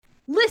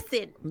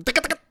Listen.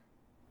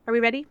 Are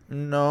we ready?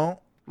 No.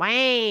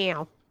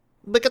 Wow.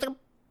 Wow.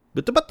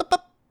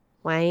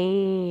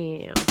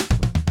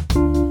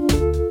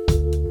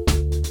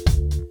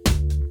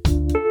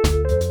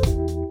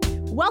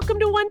 Welcome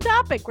to One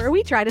Topic, where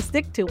we try to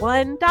stick to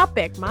one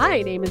topic.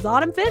 My name is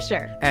Autumn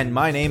Fisher. And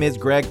my name is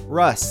Greg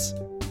Russ.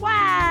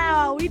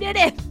 Wow, we did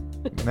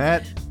it.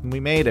 Matt, we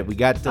made it. We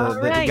got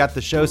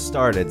the show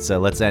started, so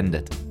let's end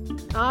it.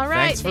 All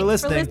right. Thanks for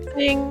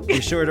listening.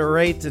 Be sure to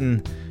rate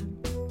and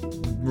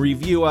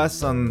review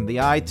us on the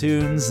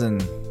iTunes,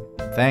 and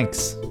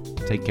thanks.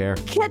 Take care.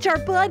 Catch our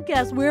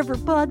podcast wherever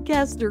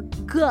podcasts are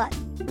good.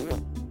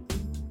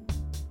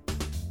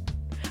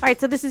 All right,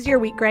 so this is your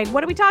week, Greg.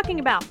 What are we talking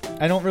about?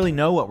 I don't really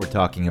know what we're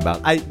talking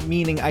about.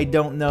 Meaning I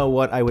don't know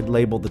what I would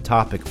label the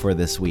topic for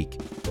this week.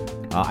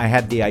 I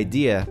had the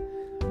idea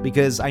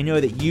because I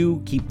know that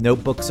you keep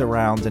notebooks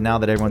around, and now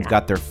that everyone's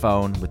got their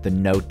phone with the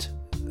note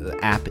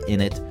app in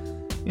it,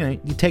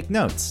 you take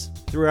notes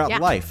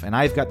throughout life. And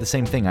I've got the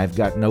same thing. I've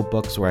got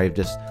notebooks where I've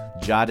just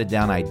jotted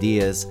down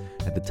ideas.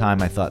 At the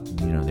time, I thought,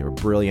 they were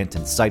brilliant,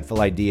 insightful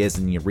ideas,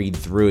 and you read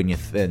through and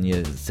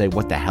you say,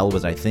 what the hell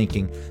was I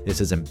thinking? This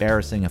is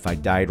embarrassing. If I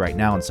died right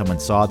now and someone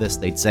saw this,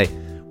 they'd say,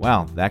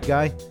 wow, that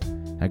guy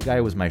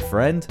was my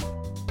friend?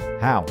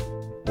 How?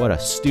 What a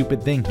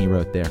stupid thing he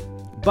wrote there.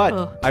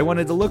 But I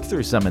wanted to look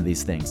through some of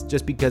these things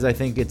just because I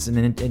think it's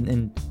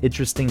an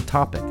interesting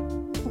topic.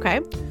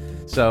 Okay.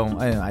 So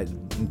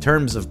in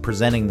terms of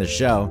presenting the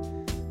show,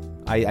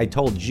 I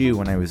told you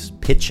when I was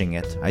pitching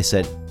it, I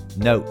said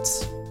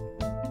notes.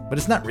 But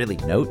it's not really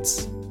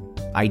notes.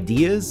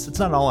 Ideas? It's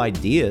not all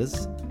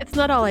ideas. It's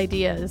not all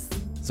ideas.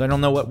 So I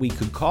don't know what we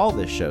could call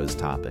this show's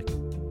topic.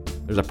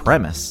 There's a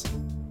premise.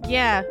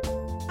 Yeah.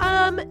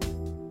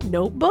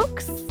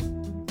 Notebooks?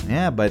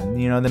 Yeah, but,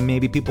 then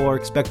maybe people are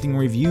expecting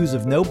reviews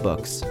of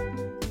notebooks.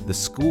 The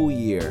school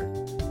year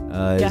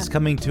is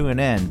coming to an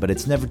end, but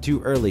it's never too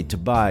early to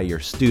buy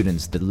your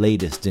students the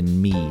latest in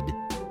mead.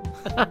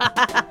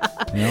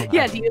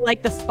 Yeah, do you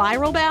like the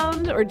spiral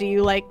bound, or do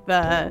you like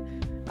the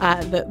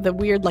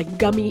weird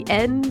gummy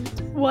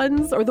end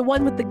ones, or the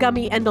one with the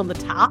gummy end on the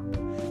top?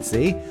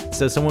 See?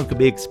 So someone could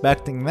be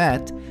expecting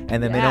that,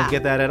 and then they don't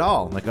get that at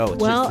all. Like,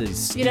 it's just these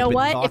stupid you know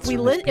what? thoughts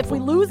If we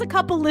lose a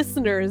couple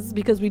listeners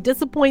because we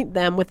disappoint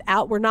them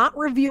we're not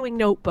reviewing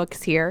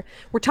notebooks here.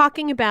 We're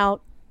talking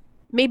about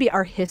maybe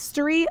our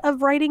history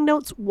of writing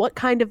notes, what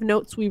kind of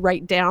notes we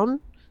write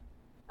down,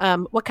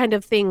 what kind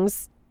of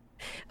things.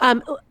 I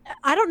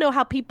don't know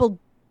how people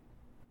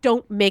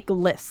don't make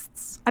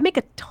lists. I make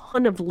a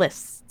ton of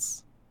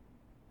lists.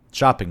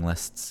 Shopping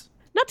lists.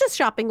 Not just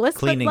shopping lists,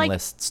 cleaning but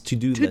lists,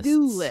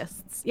 to-do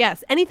lists.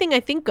 Yes, anything I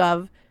think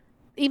of,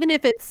 even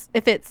if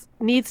it's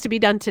needs to be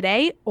done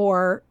today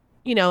or,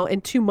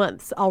 in 2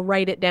 months, I'll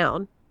write it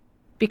down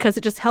because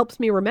it just helps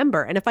me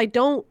remember. And if I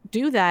don't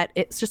do that,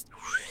 it's just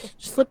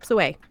slips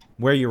away.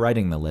 Where are you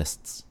writing the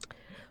lists?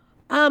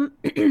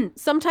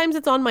 Sometimes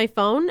it's on my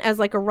phone as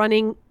a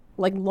running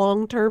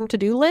long-term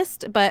to-do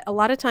list, but a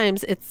lot of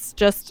times it's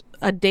just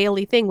a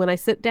daily thing. When I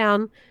sit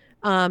down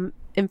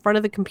in front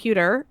of the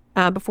computer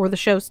before the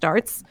show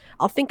starts,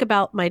 I'll think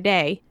about my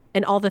day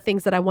and all the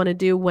things that I want to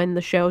do when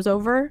the show's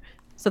over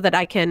so that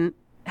I can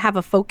have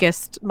a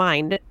focused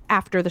mind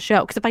after the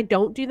show. Because if I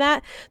don't do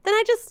that, then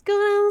I just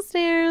go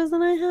downstairs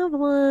and I have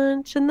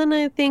lunch, and then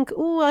I think,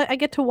 I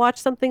get to watch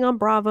something on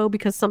Bravo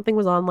because something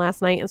was on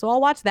last night, and so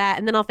I'll watch that,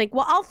 and then I'll think,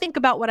 I'll think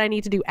about what I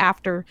need to do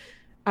after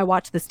I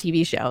watch this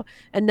TV show.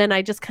 And then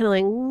I just kind of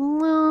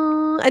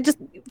I just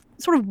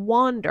sort of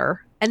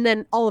wander. And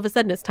then all of a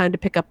sudden it's time to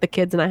pick up the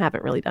kids and I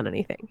haven't really done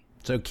anything.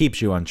 So it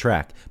keeps you on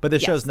track. But the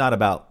show's not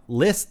about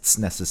lists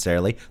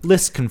necessarily.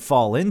 Lists can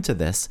fall into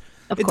this.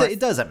 It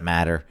doesn't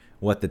matter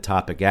what the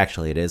topic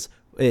actually is.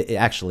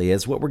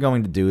 What we're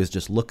going to do is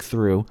just look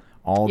through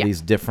all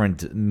these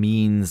different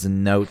means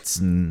and notes.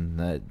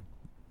 And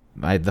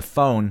the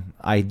phone,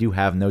 I do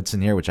have notes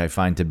in here, which I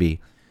find to be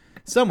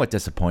somewhat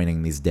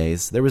disappointing these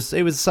days. It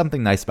was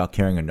something nice about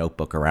carrying a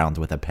notebook around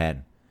with a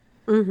pen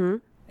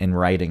and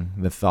writing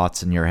the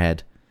thoughts in your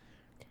head.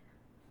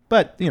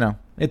 But,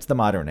 it's the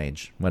modern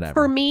age, whatever.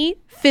 For me,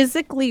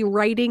 physically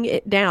writing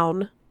it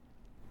down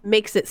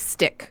makes it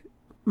stick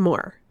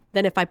more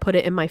than if I put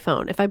it in my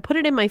phone. If I put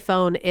it in my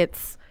phone,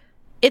 it's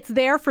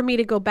there for me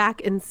to go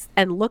back and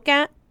look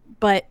at,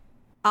 but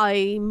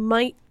I'm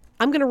going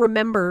to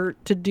remember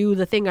to do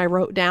the thing I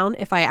wrote down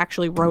if I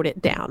actually wrote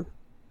it down.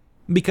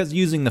 Because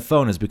using the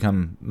phone has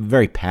become a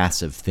very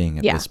passive thing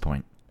at this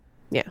point.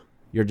 Yeah.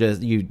 You're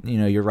just,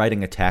 you're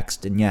writing a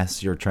text, and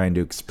yes, you're trying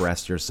to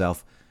express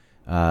yourself,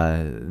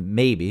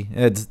 maybe,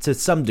 to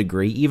some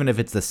degree, even if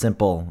it's the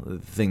simple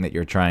thing that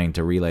you're trying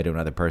to relay to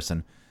another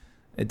person.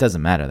 It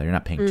doesn't matter. You're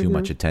not paying too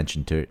much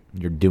attention to it.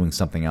 You're doing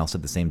something else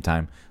at the same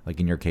time,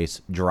 like in your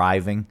case,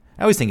 driving.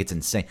 I always think it's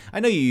insane. I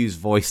know you use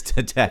voice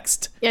to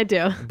text. Yeah, I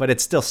do. But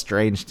it's still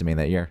strange to me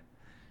that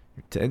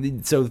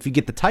so if you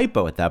get the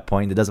typo at that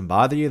point, it doesn't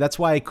bother you. That's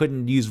why I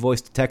couldn't use voice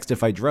to text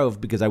if I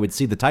drove, because I would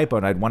see the typo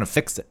and I'd want to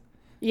fix it.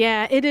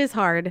 Yeah, it is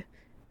hard.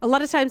 A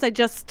lot of times I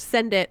just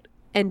send it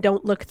and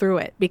don't look through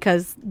it,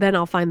 because then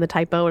I'll find the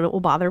typo and it will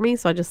bother me.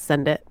 So I just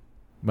send it.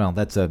 Well,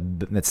 that's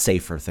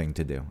safer thing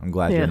to do. I'm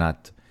glad Yeah. you're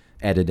not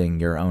editing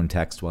your own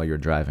text while you're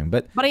driving.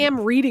 But But I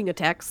am reading a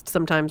text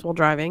sometimes while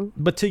driving.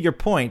 to your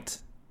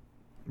point,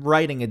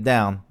 writing it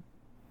down,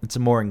 it's a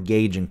more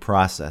engaging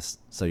process,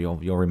 so you'll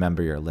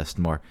remember your list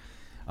more.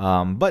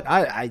 But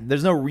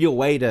there's no real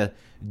way to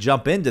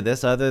jump into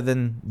this other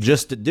than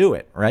just to do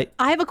it, right?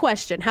 I have a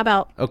question. How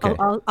about, Okay.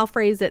 I'll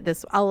phrase it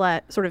this.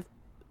 I'll sort of,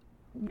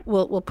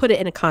 we'll put it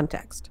in a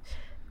context.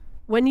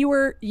 When you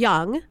were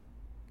young,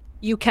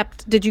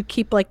 did you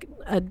keep like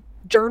a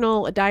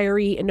journal, a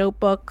diary, a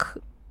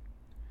notebook?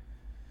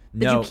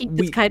 Did No, you keep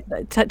this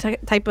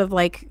type of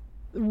like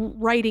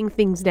writing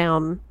things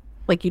down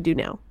like you do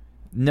now?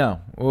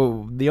 No.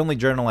 Well, the only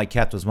journal I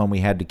kept was one we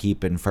had to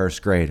keep in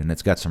first grade, and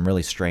it's got some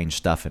really strange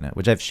stuff in it,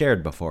 which I've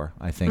shared before,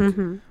 I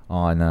think,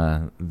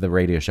 on the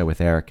radio show with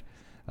Eric.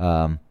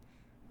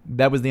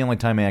 That was the only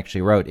time I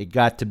actually wrote. It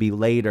got to be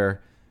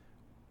later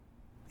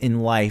in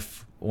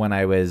life when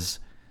I was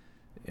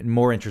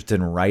more interested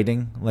in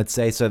writing, let's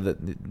say, so that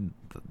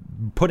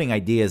putting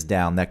ideas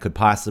down that could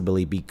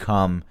possibly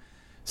become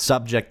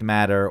subject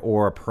matter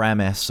or a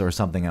premise or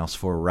something else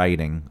for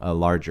writing a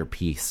larger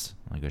piece,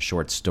 like a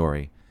short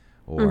story.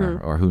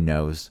 Or who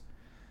knows,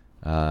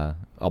 a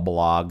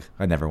blog.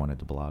 I never wanted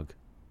to blog.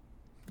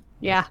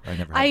 Yeah.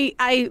 I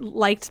I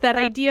liked that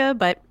idea,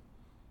 but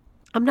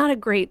I'm not a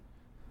great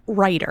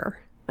writer,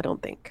 I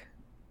don't think.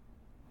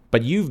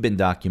 But you've been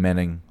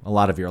documenting a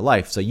lot of your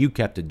life, so you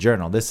kept a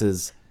journal. This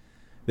is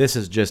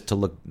just to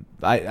look.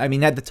 I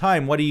mean, at the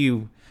time, why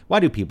do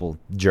people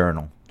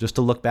journal? Just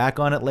to look back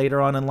on it later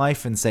on in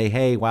life and say,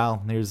 hey,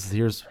 wow,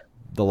 here's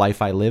the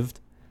life I lived?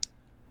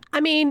 I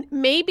mean,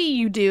 maybe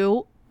you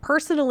do.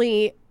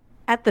 Personally,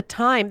 at the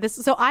time,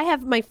 so I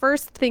have, my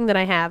first thing that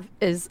I have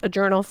is a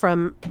journal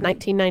from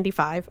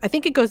 1995. I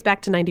think it goes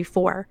back to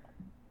 94.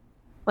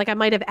 Like I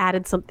might have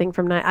added something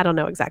from, I don't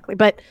know exactly,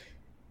 but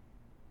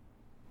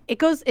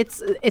it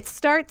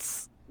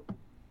starts,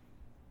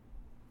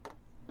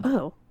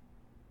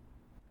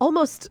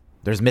 almost.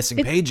 There's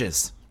missing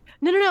pages.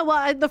 No.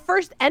 Well, the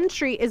first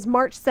entry is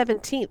March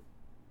 17th,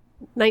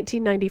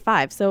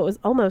 1995. So it was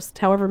almost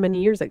however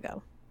many years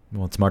ago.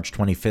 Well, it's March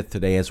 25th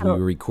today as we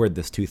record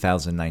this,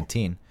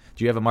 2019.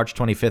 Do you have a March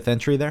 25th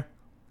entry there?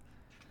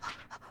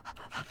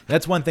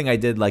 That's one thing I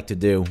did like to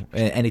do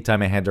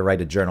anytime I had to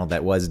write a journal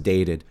that was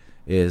dated,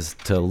 is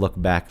to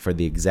look back for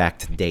the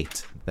exact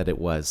date that it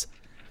was.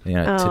 You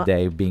know,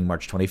 today being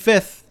March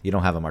 25th, you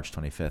don't have a March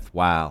 25th.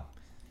 Wow.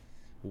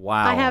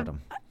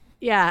 Autumn.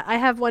 Yeah, I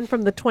have one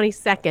from the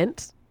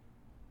 22nd.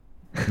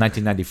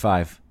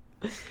 1995.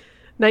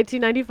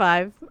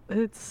 1995.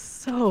 It's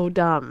so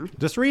dumb.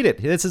 Just read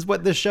it. This is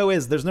what this show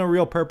is. There's no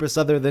real purpose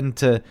other than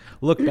to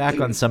look back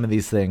on some of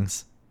these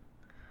things.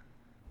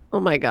 Oh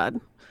my God.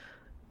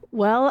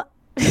 Well,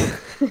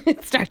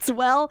 it starts,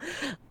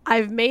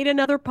 I've made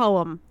another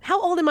poem. How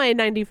old am I in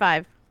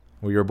 95?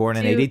 Well, you were born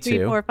in 2, 82.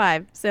 3, 4,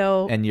 5.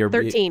 So and you're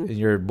 13.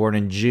 You're born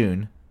in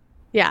June.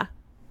 Yeah.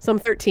 So I'm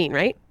 13,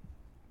 right?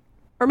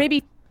 Or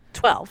maybe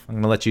 12. I'm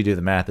going to let you do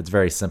the math. It's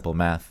very simple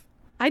math.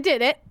 I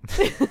did it.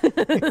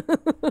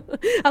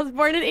 I was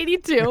born in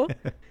 82.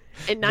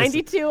 In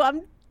 92,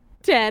 I'm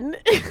 10.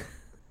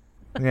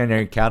 And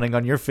you're counting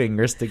on your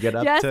fingers to get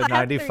up Yes, to I have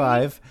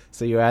 95.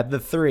 So you add the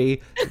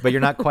 3, but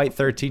you're not quite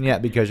 13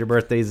 yet because your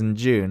birthday's in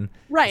June.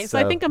 Right. So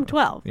I think I'm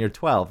 12. You're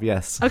 12,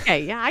 yes.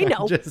 Okay. Yeah, I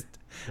know.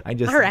 I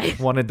just All right.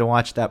 wanted to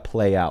watch that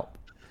play out.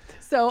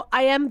 So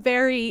I am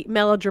very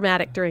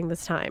melodramatic during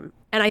this time.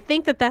 And I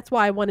think that that's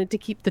why I wanted to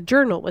keep the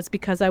journal, was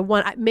because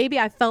maybe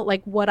I felt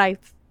like what I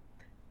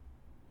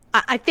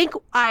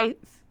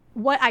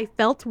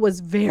felt was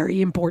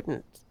very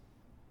important.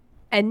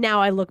 And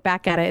now I look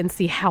back at it and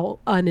see how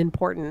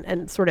unimportant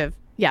and sort of,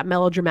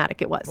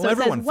 melodramatic it was. Well, so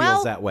everyone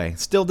feels that way.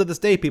 Still to this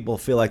day, people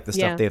feel like the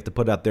stuff they have to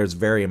put out there is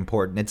very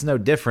important. It's no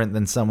different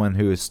than someone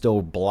who is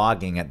still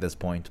blogging at this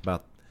point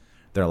about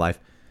their life.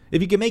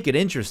 If you can make it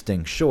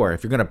interesting, sure.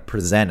 If you're going to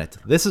present it.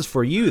 This is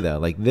for you, though.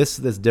 Like this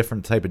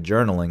different type of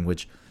journaling,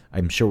 which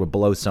I'm sure would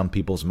blow some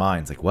people's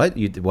minds. Like, what?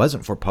 It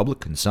wasn't for public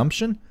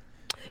consumption?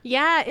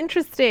 Yeah,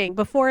 interesting.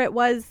 Before it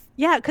was,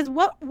 because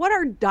what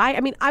are I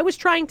mean, I was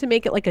trying to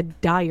make it like a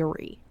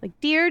diary, like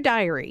Dear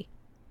Diary,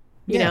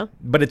 you know?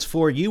 But it's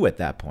for you at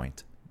that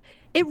point.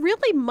 It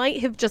really might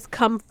have just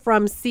come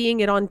from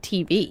seeing it on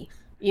TV,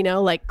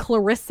 like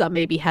Clarissa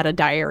maybe had a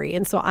diary,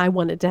 and so I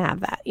wanted to have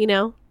that,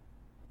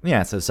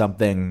 Yeah, so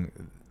something,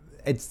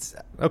 it's,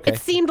 okay. It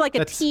seemed like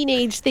a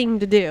teenage thing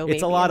to do.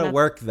 It's a lot of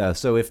work, though,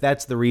 so if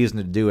that's the reason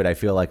to do it, I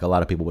feel like a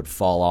lot of people would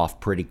fall off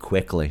pretty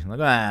quickly. Like,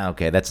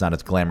 okay, that's not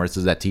as glamorous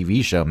as that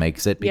TV show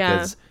makes it,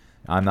 because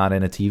I'm not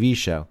in a TV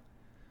show.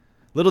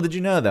 Little did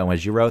you know, though,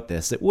 as you wrote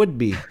this, it would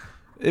be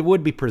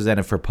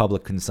presented for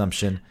public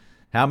consumption.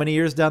 How many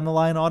years down the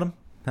line, Autumn?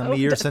 How many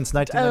years since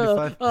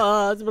 1995?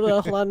 All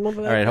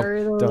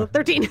right,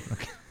 13.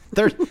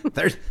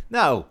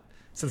 No,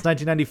 since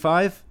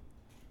 1995?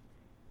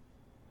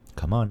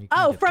 Come on.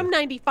 From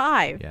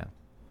 95. Yeah.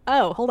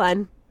 Oh, hold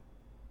on.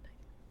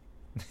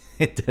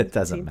 It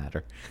doesn't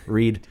matter.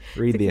 Read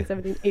 16, the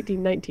 17,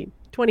 18, 19,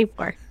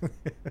 24.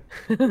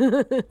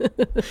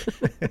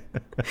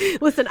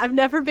 Listen, I've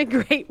never been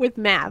great with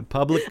math.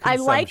 public I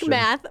like consumption.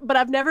 math, but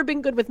I've never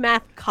been good with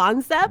math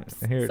concepts.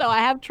 Here- So I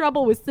have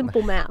trouble with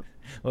simple math.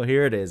 Well,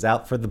 here it is,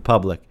 out for the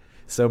public.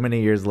 So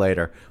many years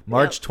later,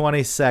 March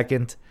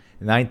 22nd,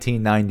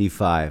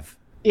 1995.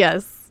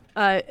 Yes.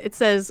 It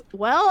says,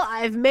 well,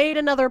 I've made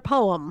another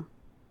poem.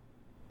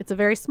 It's a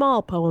very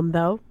small poem,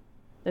 though.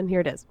 And here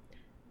it is.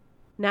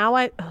 Now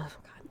I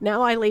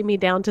lay me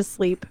down to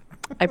sleep.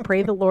 I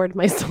pray the Lord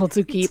my soul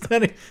to keep.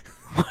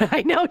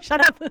 I know,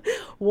 shut up.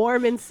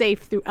 Warm and safe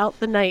throughout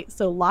the night,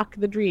 so lock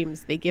the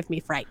dreams, they give me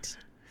fright.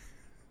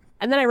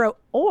 And then I wrote,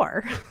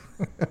 or.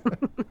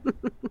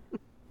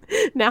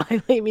 Now I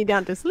lay me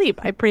down to sleep.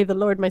 I pray the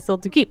Lord my soul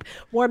to keep.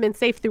 Warm and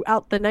safe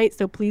throughout the night,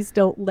 so please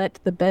don't let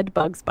the bed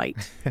bugs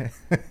bite.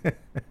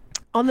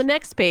 On the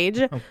next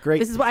page, great.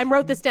 this is what I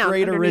wrote this down.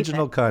 Great underneath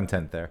original it.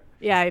 content there.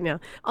 Yeah, I know.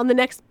 On the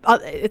next,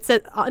 it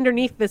says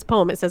underneath this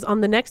poem, it says,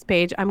 on the next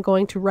page, I'm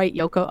going to write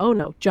Yoko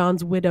Ono,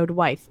 John's widowed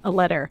wife, a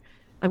letter.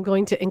 I'm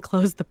going to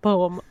enclose the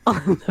poem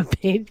on the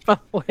page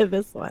before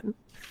this one.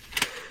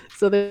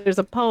 So there's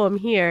a poem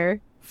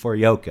here. For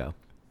Yoko.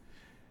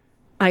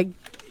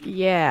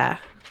 Yeah.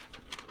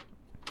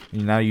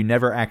 Now, you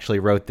never actually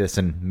wrote this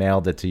and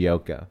mailed it to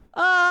Yoko.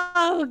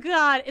 Oh,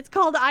 God. It's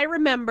called I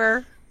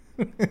Remember.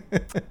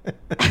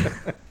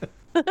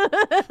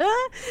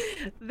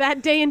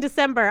 That day in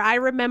December, I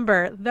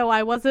remember. Though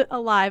I wasn't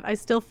alive, I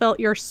still felt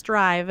your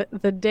strive.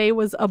 The day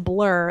was a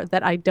blur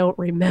that I don't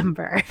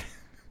remember.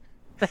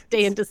 That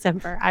day in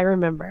December, I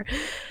remember.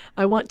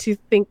 I want to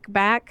think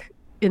back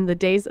in the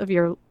days of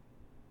your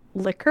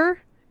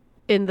liquor,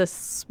 in the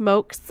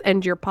smokes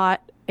and your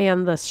pot,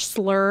 and the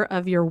slur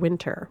of your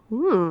winter.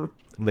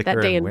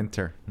 Liquor day in in-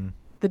 winter.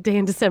 The day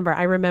in December,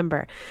 I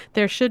remember.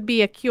 There should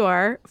be a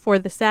cure for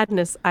the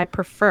sadness I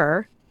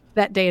prefer.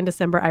 That day in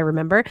December, I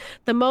remember.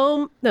 The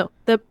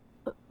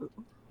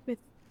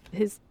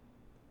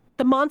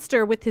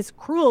monster with his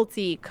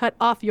cruelty cut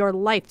off your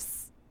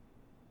life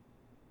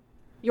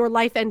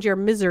and your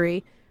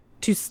misery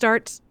to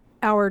start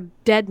our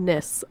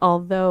deadness,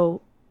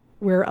 although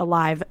we're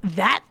alive.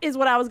 That is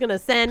what I was going to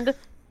send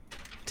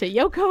to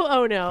Yoko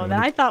Ono that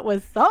I thought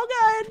was so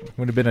good.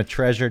 Would have been a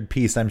treasured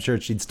piece. I'm sure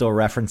she'd still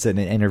reference it in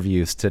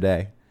interviews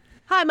today.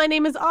 Hi, my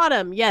name is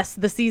Autumn. Yes,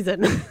 the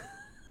season.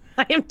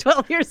 I am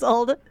 12 years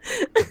old.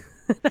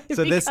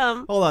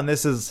 So hold on,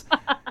 this is,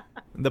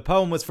 the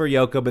poem was for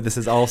Yoko, but this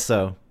is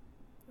also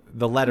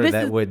the letter This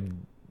that is- would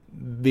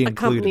be included.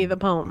 accompany the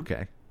poem.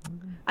 Okay.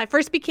 I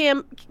first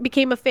became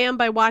a fan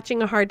by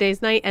watching A Hard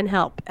Day's Night and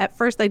Help. At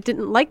first, I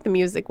didn't like the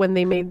music when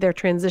they made their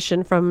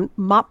transition from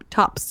mop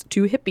tops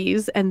to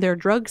hippies and their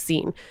drug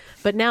scene.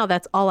 But now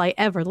that's all I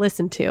ever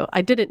listened to.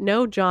 I didn't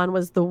know John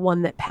was the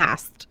one that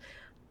passed.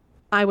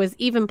 I was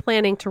even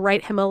planning to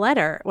write him a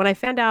letter. When I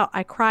found out,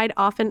 I cried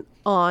off and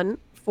on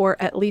for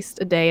at least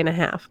a day and a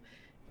half.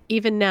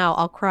 Even now,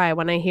 I'll cry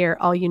when I hear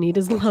All You Need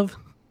Is Love.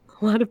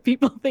 A lot of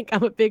people think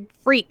I'm a big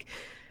freak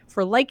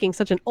for liking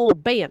such an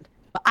old band,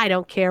 but I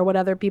don't care what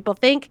other people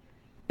think.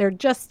 They're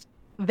just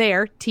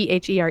there,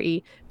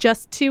 THERE,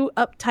 just too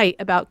uptight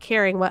about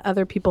caring what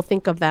other people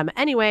think of them.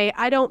 Anyway,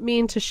 I don't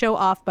mean to show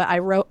off, but I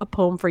wrote a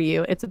poem for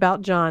you. It's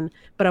about John,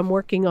 but I'm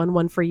working on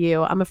one for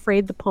you. I'm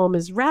afraid the poem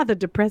is rather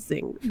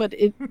depressing, but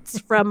it's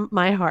from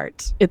my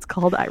heart. It's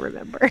called I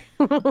Remember.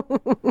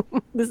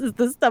 This is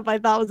the stuff I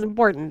thought was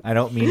important. I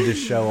don't mean to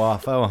show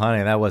off. Oh,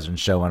 honey, that wasn't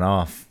showing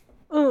off.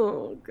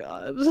 Oh,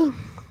 God.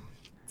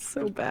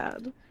 So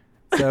bad.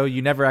 So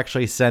you never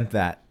actually sent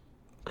that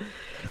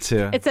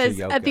to It says,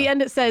 to at the Yoko.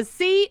 end, it says,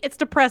 see, it's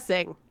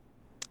depressing.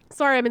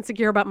 Sorry, I'm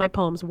insecure about my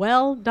poems.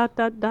 Well, ...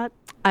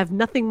 I've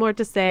nothing more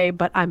to say,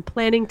 but I'm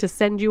planning to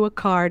send you a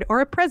card or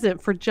a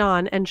present for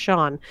John and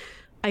Sean.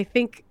 I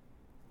think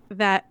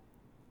that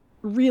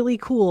really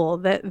cool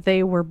that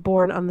they were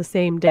born on the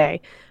same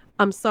day.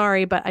 I'm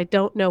sorry, but I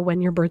don't know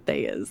when your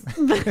birthday is.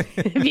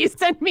 If you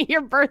send me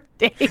your birth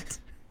date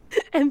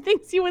and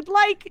things you would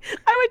like,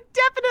 I would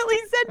definitely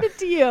send it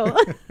to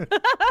you.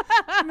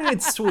 I mean,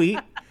 it's sweet.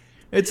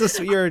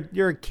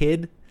 You're a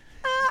kid.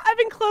 I've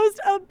enclosed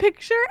a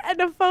picture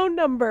and a phone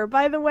number.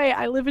 By the way,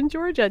 I live in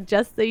Georgia,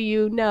 just so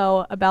you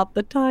know about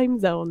the time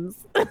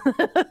zones.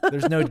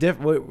 There's no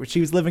she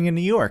was living in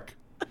New York.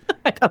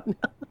 I don't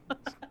know.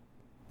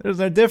 There's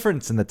no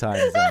difference in the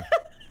time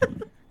zone.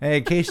 Hey,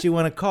 in case you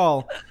want to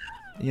call,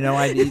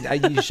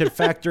 you should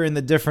factor in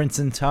the difference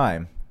in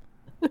time.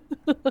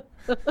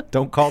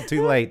 Don't call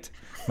too late.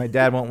 My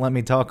dad won't let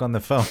me talk on the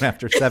phone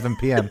after 7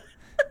 p.m.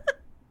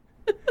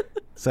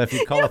 So if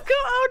you call, Yoko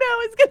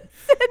Ono is going to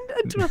send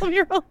a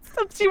 12-year-old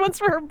stuff she wants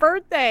for her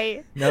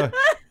birthday.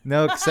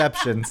 no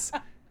exceptions.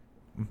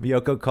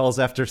 Yoko calls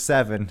after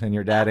 7, and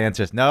your dad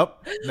answers,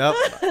 nope.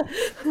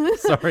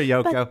 Sorry,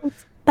 Yoko.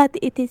 But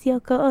it is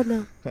Yoko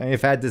Ono.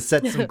 I've had to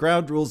set some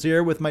ground rules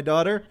here with my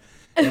daughter,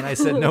 and I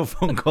said no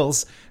phone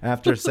calls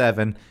after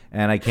 7,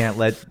 and I can't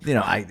let,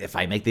 if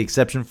I make the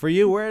exception for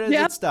you, where does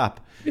it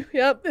stop?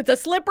 Yep, it's a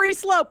slippery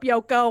slope,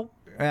 Yoko.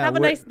 Have a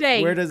nice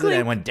day. Where does Clink. it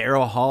end? When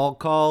Daryl Hall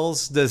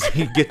calls, does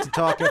he get to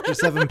talk after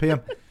 7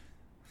 p.m.?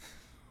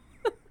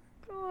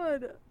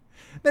 God.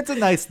 That's a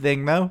nice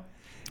thing, though.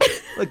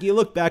 Look, you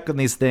look back on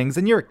these things,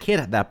 and you're a kid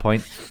at that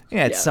point.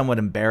 Yeah, it's somewhat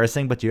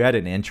embarrassing, but you had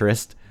an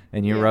interest,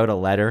 and you wrote a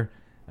letter.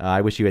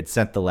 I wish you had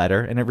sent the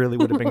letter, and it really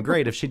would have been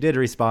great if she did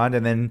respond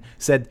and then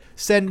said,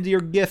 "Send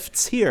your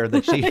gifts here."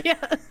 That she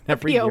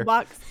every P.O. year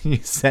box. you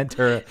sent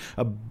her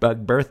a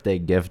birthday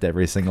gift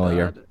every single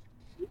year.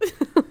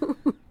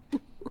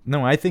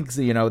 No, I think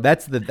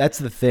that's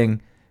the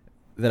thing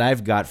that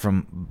I've got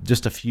from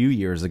just a few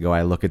years ago.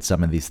 I look at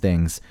some of these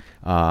things,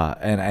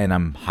 and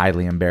I'm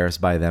highly embarrassed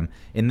by them.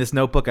 In this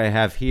notebook I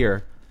have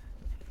here,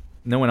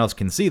 no one else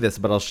can see this,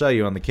 but I'll show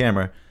you on the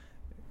camera.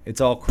 It's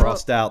all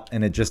crossed out,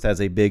 and it just has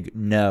a big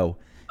no.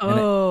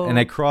 And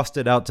I crossed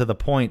it out to the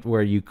point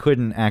where you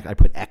couldn't act. I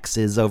put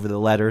X's over the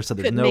letter, so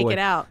there's Couldn't no make way. it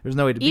out. There's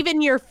no way to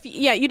even you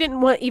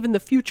didn't want even the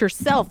future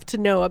self to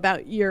know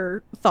about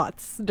your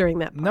thoughts during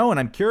that part. No, and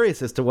I'm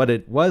curious as to what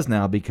it was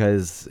now,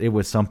 because it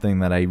was something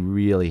that I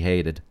really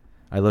hated.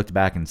 I looked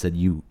back and said,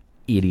 "You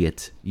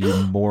idiot, you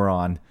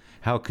moron.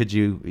 How could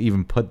you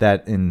even put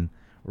that in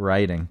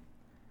writing?"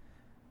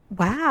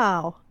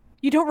 Wow.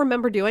 You don't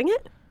remember doing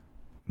it?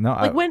 No,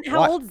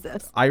 How old is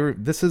this?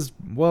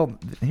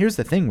 Here's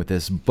the thing with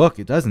this book.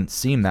 It doesn't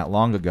seem that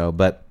long ago,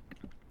 but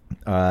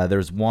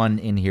there's one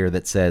in here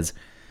that says,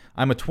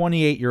 "I'm a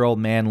 28-year-old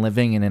man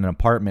living in an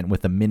apartment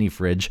with a mini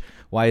fridge.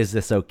 Why is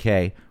this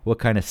okay? What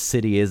kind of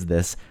city is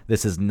this?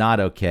 This is not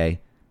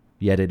okay,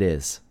 yet it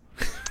is."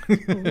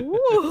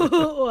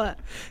 Ooh.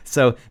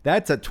 So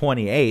that's at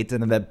 28,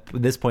 and at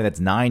this point, that's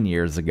 9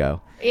 years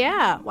ago.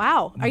 Yeah.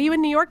 Wow. Are you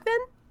in New York then?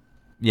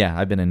 Yeah,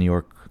 I've been in New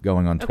York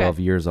going on 12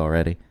 years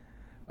already.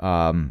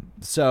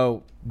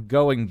 So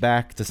going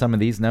back to some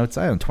of these notes,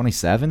 I'm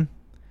 27.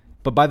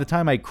 But by the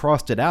time I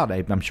crossed it out,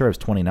 I'm sure I was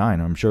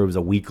 29. I'm sure it was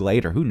a week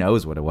later. Who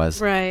knows what it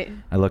was? Right.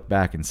 I looked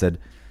back and said,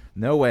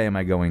 no way am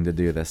I going to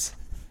do this.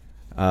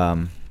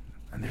 And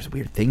there's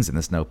weird things in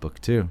this notebook,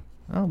 too.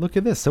 Oh, look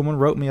at this. Someone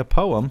wrote me a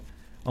poem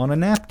on a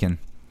napkin.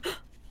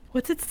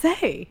 What's it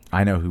say?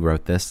 I know who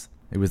wrote this.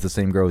 It was the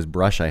same girl's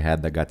brush I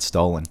had that got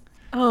stolen.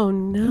 Oh,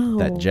 no.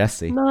 That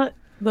Jessie. Not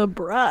the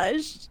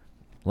brush.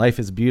 Life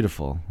is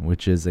Beautiful,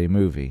 which is a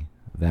movie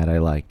that I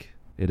like.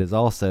 It is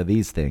also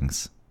these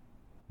things.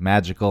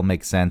 Magical,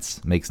 makes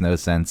sense, makes no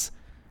sense,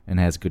 and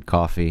has good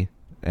coffee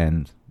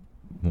and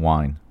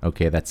wine.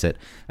 Okay, that's it.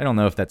 I don't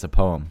know if that's a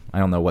poem. I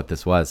don't know what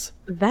this was.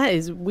 That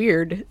is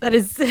weird. That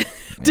is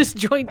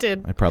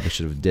disjointed. I probably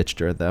should have ditched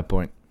her at that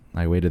point.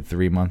 I waited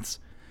 3 months.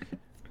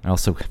 I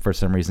also, for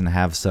some reason,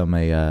 have some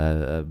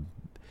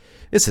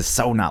this is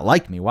so not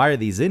like me. Why are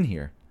these in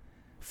here?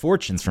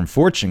 Fortunes from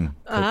Fortune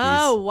cookies.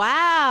 Oh,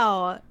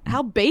 wow.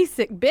 How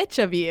basic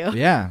bitch of you.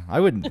 Yeah, I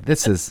wouldn't.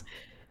 This is...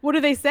 What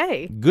do they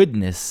say?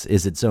 Goodness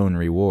is its own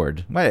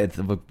reward.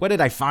 What did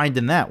I find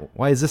in that?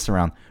 Why is this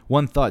around?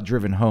 One thought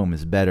driven home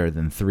is better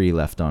than 3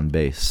 left on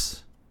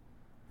base.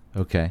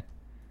 Okay.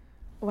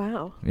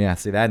 Wow. Yeah,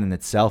 see, that in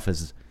itself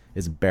is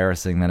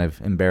embarrassing that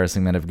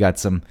I've got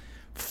some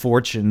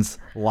fortunes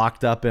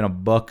locked up in a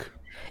book.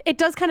 It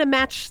does kind of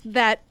match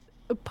that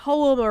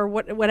poem or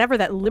whatever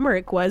that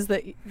limerick was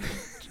that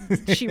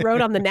she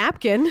wrote on the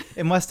napkin.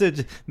 It must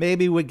have,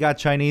 maybe we got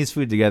Chinese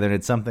food together and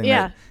it's something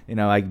that,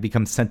 I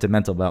become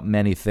sentimental about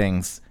many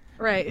things.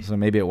 Right. So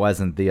maybe it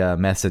wasn't the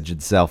message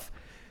itself.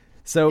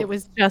 So it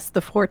was just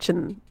the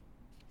fortune.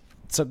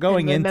 So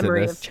going and the into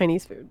memory this, of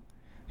Chinese food.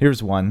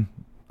 Here's one.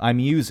 I'm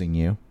using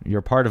you.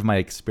 You're part of my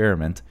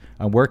experiment.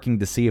 I'm working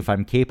to see if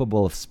I'm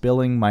capable of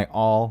spilling my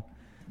all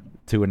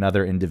to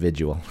another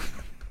individual.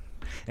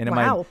 And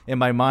in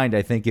my mind,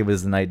 I think it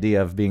was an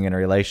idea of being in a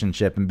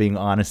relationship and being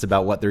honest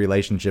about what the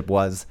relationship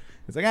was.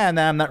 It's like,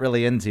 nah, I'm not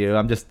really into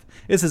you.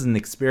 This is an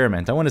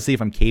experiment. I want to see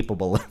if I'm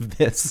capable of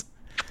this.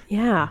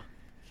 Yeah.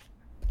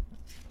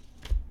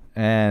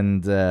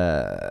 And,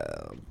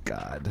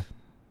 God.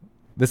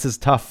 This is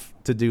tough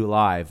to do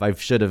live. I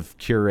should have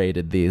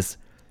curated these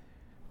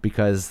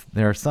because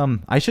there are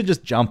some... I should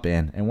just jump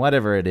in, and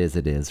whatever it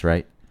is,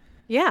 right?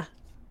 Yeah.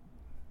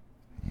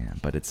 Yeah,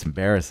 but it's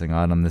embarrassing,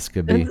 Autumn. This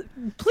could be...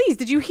 Please,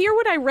 did you hear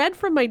what I read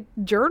from my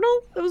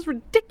journal? That was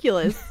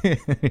ridiculous.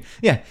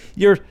 Yeah,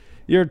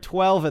 you're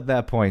 12 at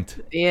that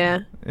point.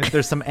 Yeah. If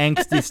there's some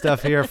angsty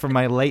stuff here from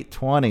my late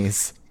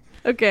 20s.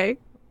 Okay.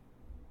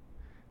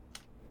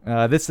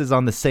 This is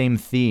on the same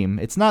theme.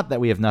 It's not that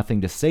we have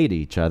nothing to say to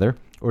each other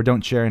or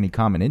don't share any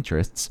common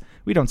interests.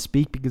 We don't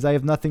speak because I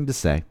have nothing to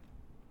say.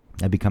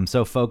 I become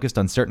so focused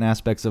on certain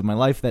aspects of my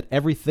life that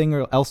everything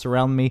else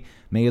around me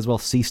may as well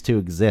cease to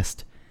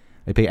exist.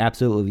 I pay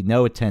absolutely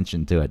no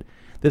attention to it.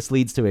 This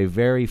leads to a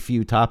very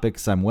few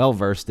topics I'm well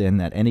versed in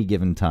at any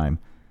given time.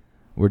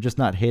 We're just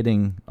not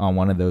hitting on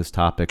one of those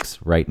topics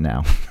right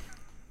now.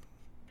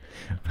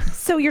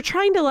 So you're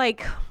trying to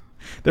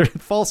They're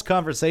false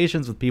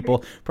conversations with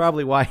people,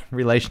 probably why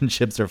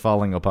relationships are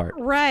falling apart.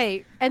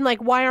 Right. And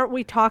why aren't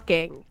we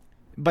talking?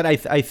 But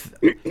I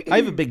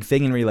have a big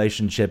thing in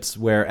relationships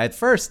where at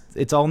first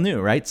it's all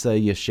new, right? So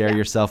you share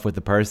yourself with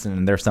the person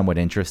and they're somewhat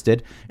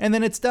interested, and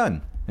then it's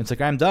done. It's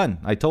like, I'm done.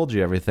 I told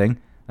you everything.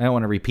 I don't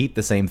want to repeat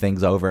the same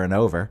things over and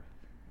over.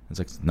 It's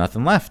like,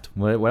 nothing left.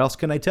 What else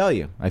can I tell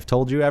you? I've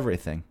told you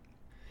everything.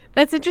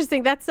 That's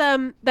interesting.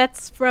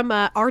 That's from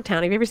Our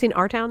Town. Have you ever seen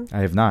Our Town? I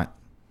have not.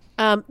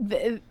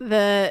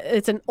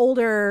 It's an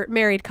older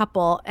married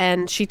couple,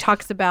 and she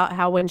talks about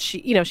how when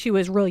she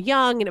was real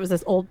young, and it was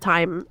this old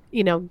time,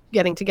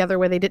 getting together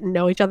where they didn't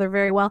know each other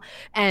very well,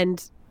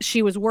 and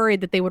she was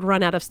worried that they would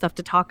run out of stuff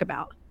to talk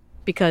about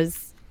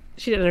because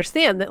she didn't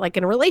understand that, like,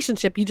 in a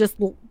relationship, you just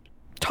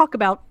talk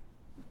about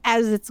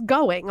as it's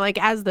going, like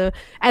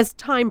as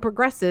time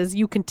progresses,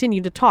 you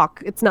continue to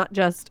talk. It's not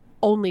just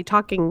only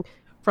talking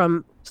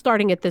from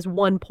starting at this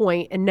one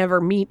point and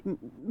never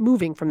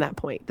moving from that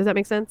point. Does that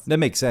make sense? That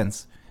makes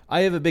sense.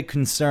 I have a big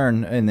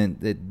concern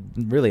and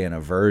really an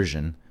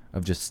aversion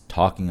of just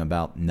talking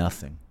about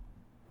nothing.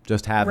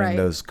 Just having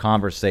those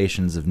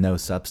conversations of no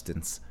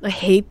substance. I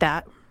hate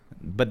that.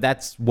 But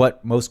that's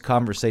what most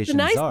conversations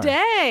are. It's a nice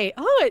day.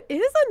 Oh, it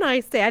is a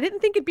nice day. I didn't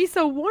think it'd be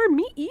so warm.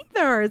 Me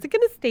either. Is it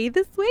going to stay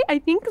this way? I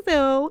think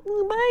so.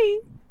 Bye.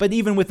 But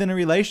even within a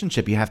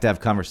relationship, you have to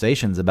have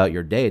conversations about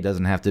your day. It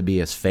doesn't have to be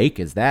as fake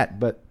as that,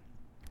 but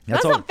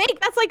that's not fake.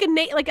 That's like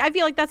I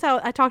feel like that's how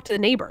I talk to the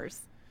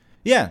neighbors.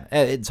 Yeah,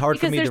 it's hard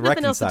for me to reconcile. Because there's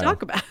nothing else to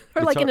talk about.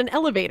 Or in an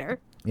elevator.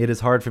 It is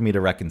hard for me to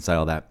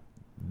reconcile that.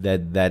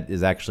 That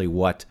is actually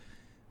what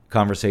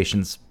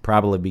conversations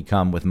probably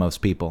become with most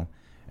people.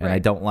 And I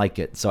don't like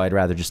it, so I'd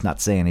rather just not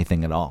say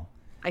anything at all.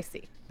 I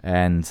see.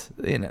 And,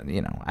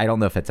 I don't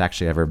know if it's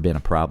actually ever been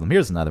a problem.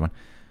 Here's another one.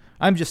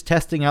 I'm just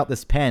testing out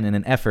this pen in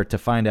an effort to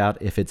find out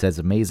if it's as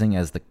amazing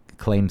as the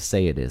claims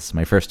say it is.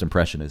 My first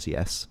impression is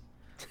yes.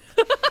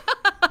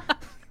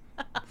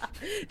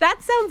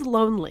 That sounds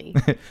lonely.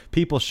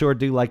 People sure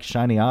do like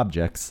shiny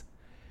objects.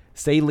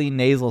 Saline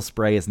nasal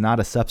spray is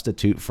not a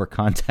substitute for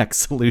contact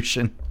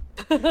solution.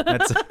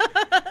 That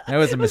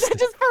was a mistake.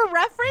 Just for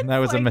reference? That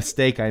was a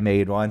mistake I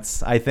made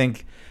once. I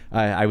think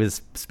I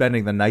was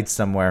spending the night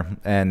somewhere,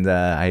 and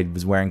I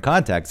was wearing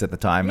contacts at the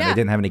time, and I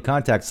didn't have any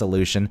contact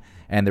solution,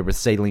 and there was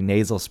saline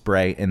nasal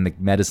spray in the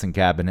medicine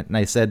cabinet, and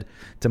I said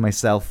to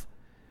myself,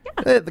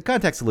 the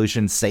contact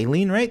solution's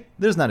saline, right?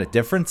 There's not a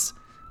difference.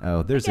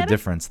 Oh, there's a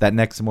difference. That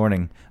next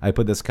morning, I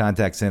put this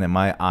contacts in, and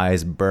my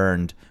eyes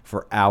burned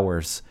for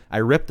hours. I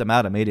ripped them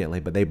out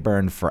immediately, but they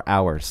burned for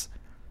hours.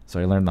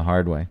 So I learned the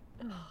hard way.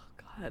 Oh,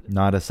 God.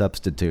 Not a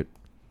substitute.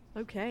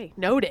 Okay,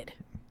 noted.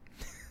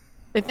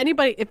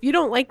 If you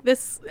don't like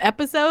this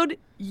episode,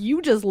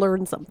 you just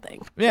learned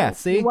something. Yeah,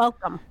 see? You're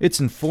welcome. It's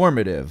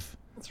informative.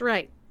 That's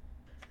right.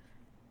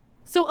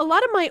 So a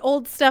lot of my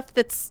old stuff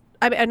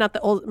not the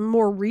old,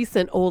 more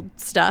recent old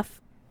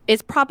stuff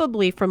is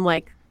probably from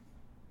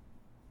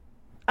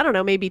I don't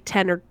know, maybe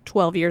 10 or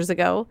 12 years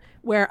ago,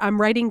 where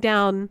I'm writing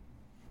down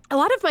a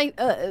lot of my,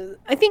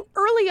 I think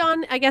early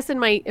on, I guess in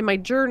my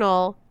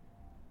journal,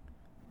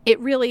 it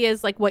really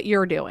is like what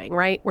you're doing,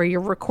 right? Where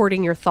you're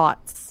recording your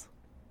thoughts.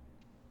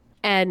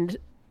 And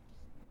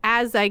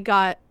as I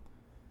got,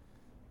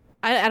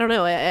 I don't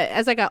know,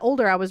 as I got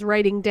older, I was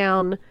writing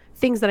down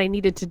things that I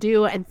needed to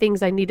do and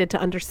things I needed to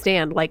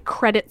understand, like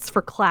credits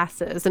for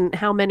classes and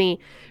how many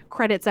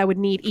credits I would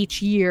need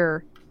each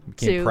year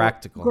to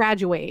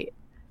graduate.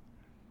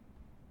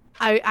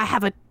 I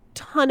have a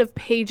ton of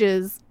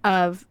pages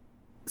of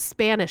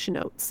Spanish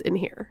notes in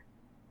here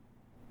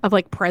of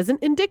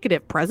present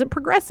indicative, present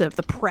progressive,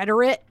 the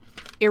preterite,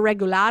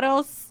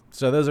 irregulados.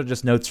 So those are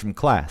just notes from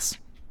class.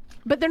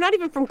 But they're not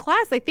even from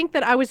class. I think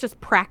that I was just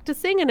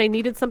practicing and I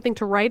needed something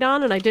to write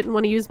on and I didn't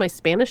want to use my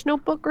Spanish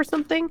notebook or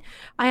something.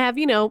 I have,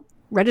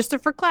 register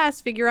for class,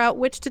 figure out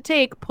which to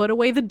take, put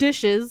away the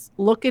dishes,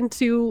 look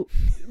into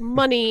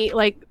money,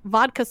 like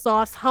vodka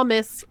sauce,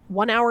 hummus,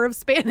 1 hour of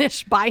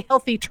Spanish, buy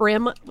healthy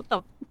trim. What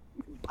the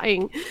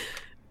buying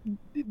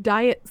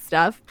diet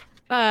stuff.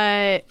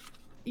 I'm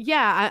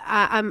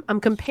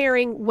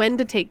comparing when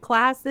to take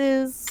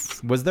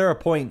classes. Was there a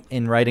point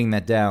in writing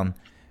that down?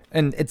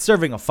 And it's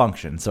serving a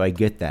function, so I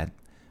get that.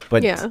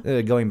 But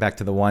going back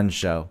to the one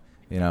show,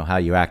 how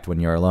you act when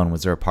you're alone,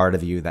 was there a part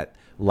of you that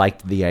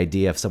liked the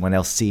idea of someone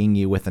else seeing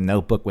you with a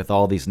notebook with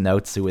all these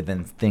notes who would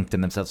then think to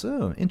themselves,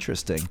 oh,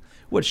 interesting.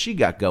 What's she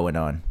got going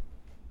on?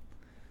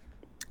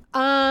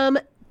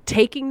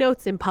 Taking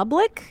notes in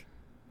public,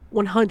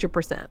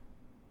 100%.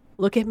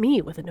 Look at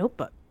me with a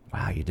notebook.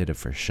 Wow, you did it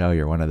for show.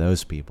 You're one of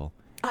those people.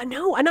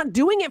 No, I'm not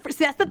doing it for...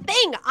 See, that's the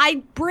thing.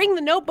 I bring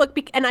the notebook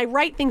and I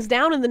write things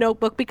down in the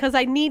notebook because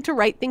I need to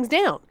write things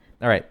down.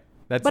 All right.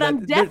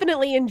 I'm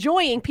definitely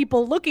enjoying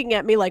people looking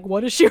at me like,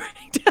 what is she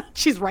writing down?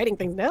 She's writing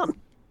things down.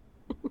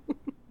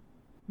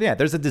 Yeah,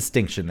 there's a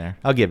distinction there.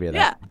 I'll give you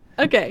that.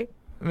 Yeah, okay.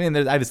 I mean,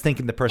 I was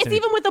thinking the person... It's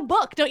even with a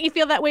book. Don't you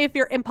feel that way if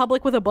you're in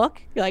public with a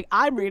book? You're like,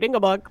 I'm reading a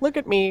book. Look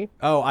at me.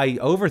 Oh, I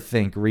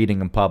overthink reading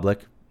in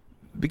public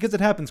because it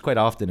happens quite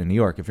often in New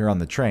York if you're on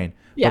the train.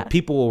 Yeah. But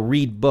people will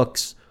read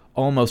books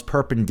almost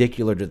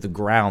perpendicular to the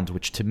ground,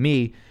 which to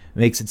me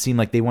makes it seem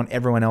like they want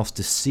everyone else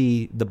to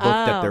see the book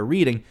that they're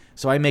reading.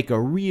 So I make a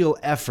real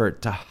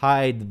effort to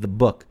hide the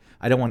book.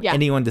 I don't want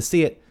anyone to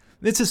see it.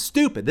 This is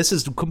stupid. This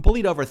is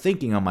complete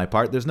overthinking on my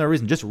part. There's no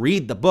reason. Just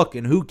read the book,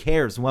 and who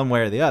cares one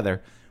way or the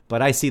other.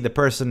 But I see the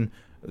person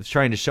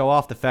trying to show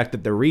off the fact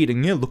that they're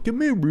reading. Yeah, look at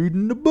me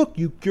reading the book.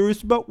 You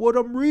curious about what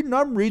I'm reading?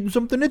 I'm reading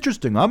something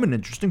interesting. I'm an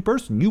interesting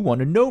person. You want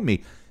to know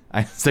me.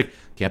 I was like,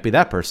 can't be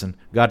that person.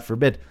 God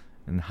forbid.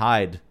 And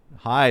hide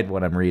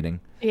what I'm reading.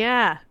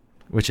 Yeah.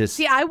 Which is...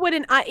 See, I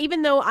wouldn't...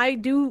 even though I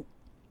do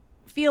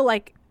feel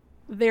like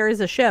there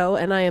is a show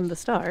and I am the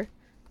star,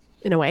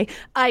 in a way,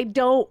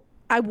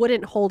 I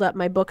wouldn't hold up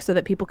my book so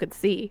that people could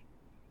see.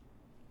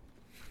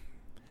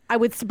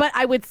 But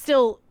I would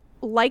still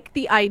like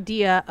the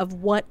idea of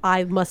what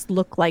I must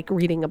look like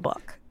reading a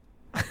book.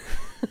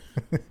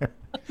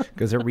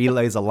 Because it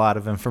relays a lot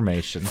of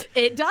information.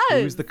 It does.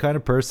 Who's the kind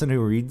of person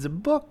who reads a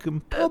book in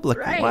public?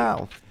 Right.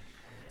 Wow.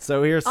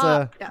 So here's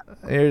here,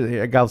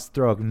 I'll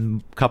throw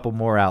a couple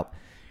more out.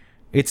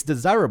 It's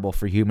desirable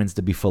for humans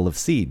to be full of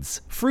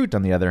seeds. Fruit,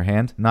 on the other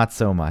hand, not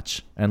so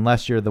much,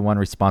 unless you're the one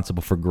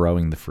responsible for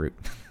growing the fruit.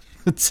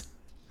 It's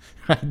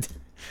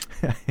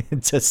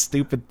a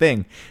stupid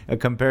thing. A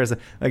comparison,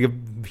 like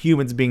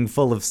humans being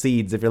full of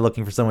seeds. If you're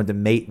looking for someone to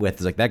mate with,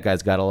 it's like, that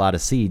guy's got a lot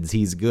of seeds.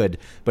 He's good.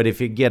 But if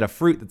you get a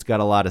fruit that's got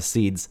a lot of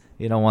seeds,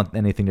 you don't want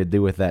anything to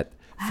do with that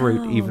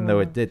fruit, even though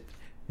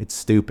it's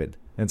stupid.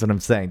 That's what I'm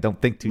saying.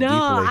 Don't think too deeply.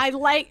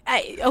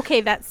 No,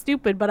 okay, that's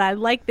stupid, but I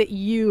like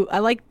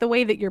the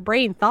way that your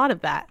brain thought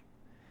of that.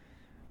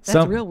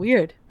 That's real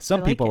weird.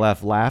 Some people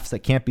have laughs that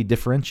can't be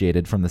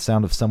differentiated from the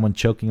sound of someone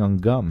choking on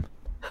gum.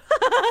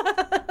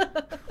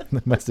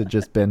 That must have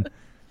just been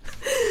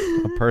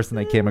a person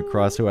I came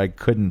across who I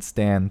couldn't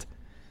stand.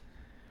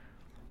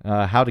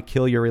 How to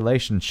kill your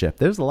relationship.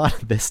 There's a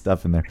lot of this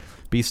stuff in there.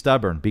 Be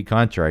stubborn. Be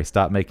contrary.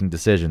 Stop making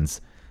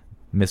decisions.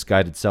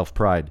 Misguided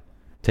self-pride.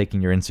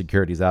 Taking your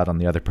insecurities out on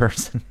the other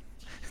person.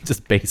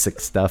 Just basic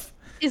stuff.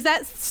 Is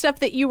that stuff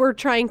that you were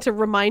trying to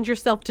remind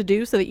yourself to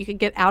do so that you could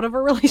get out of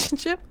a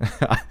relationship?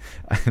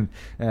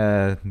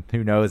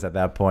 Who knows at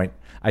that point.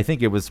 I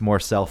think it was more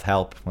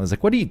self-help. I was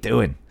like, what are you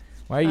doing?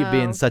 Why are you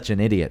being such an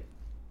idiot?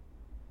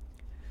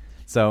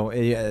 So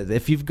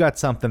if you've got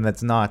something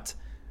that's not,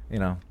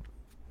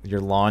 your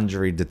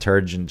laundry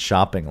detergent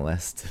shopping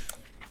list.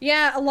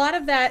 Yeah, a lot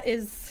of that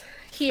is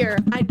here.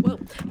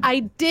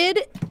 I did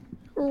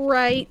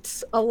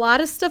write a lot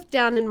of stuff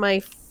down in my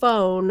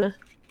phone. Let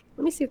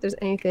me see if there's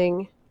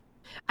anything.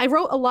 I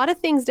wrote a lot of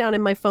things down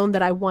in my phone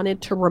that I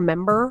wanted to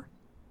remember,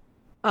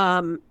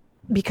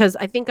 because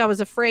I think I was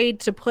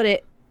afraid to put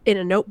it in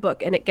a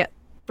notebook and it get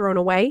thrown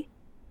away.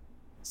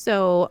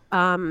 So,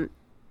 I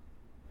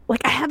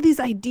have these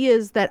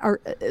ideas that are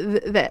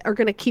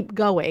going to keep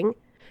going,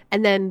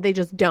 and then they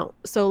just don't.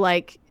 So,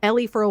 like,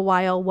 Ellie for a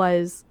while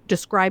was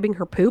describing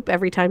her poop.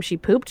 Every time she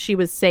pooped, she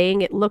was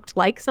saying it looked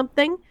like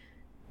something.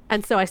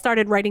 And so I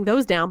started writing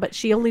those down, but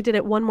she only did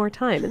it one more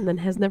time and then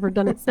has never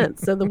done it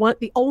since. So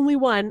the only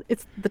one,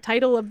 it's the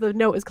title of the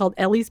note is called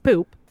Ellie's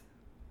Poop.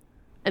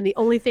 And the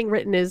only thing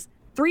written is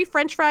 3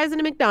 French fries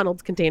in a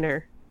McDonald's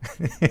container.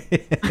 Is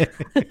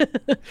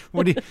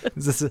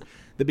this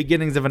the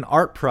beginnings of an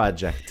art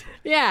project?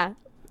 Yeah.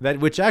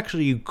 Which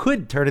actually you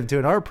could turn into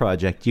an art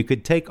project. You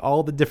could take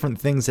all the different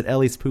things that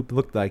Ellie's poop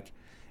looked like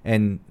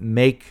and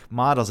make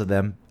models of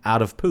them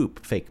out of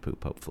poop. Fake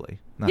poop, hopefully.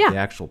 Not the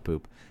actual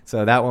poop.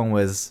 So that one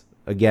was,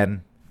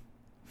 again,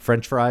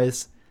 French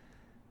fries.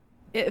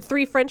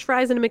 3 French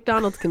fries in a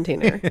McDonald's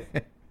container.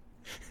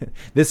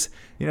 This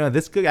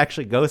could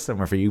actually go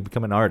somewhere for you,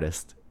 become an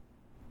artist.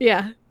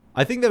 Yeah.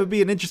 I think that would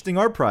be an interesting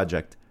art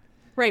project.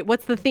 Right.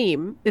 What's the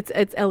theme? It's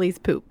Ellie's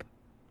poop.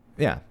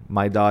 Yeah.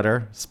 My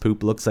daughter's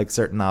poop looks like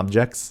certain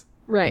objects.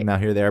 Right. And now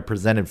here they are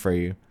presented for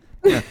you.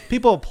 Yeah,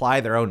 people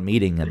apply their own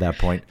meaning at that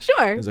point.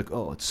 Sure. It's like,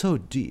 oh, it's so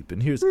deep.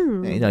 And here's,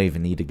 you don't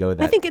even need to go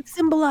that. I think it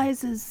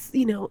symbolizes,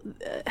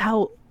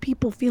 how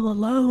people feel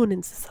alone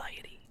in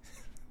society.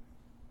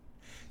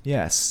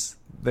 Yes.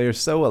 They're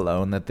so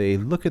alone that they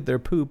look at their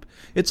poop.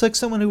 It's like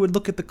someone who would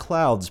look at the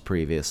clouds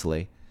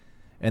previously.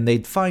 And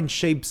they'd find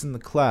shapes in the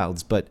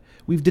clouds, but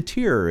we've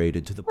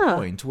deteriorated to the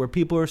point where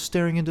people are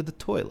staring into the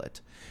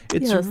toilet.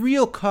 It's a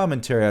real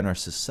commentary on our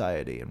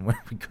society and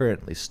where we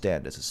currently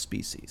stand as a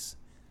species.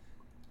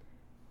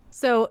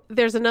 So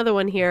there's another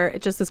one here.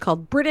 It just is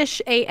called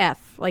British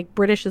AF, like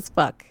British as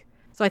fuck.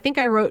 So I think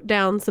I wrote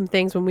down some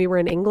things when we were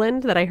in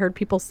England that I heard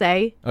people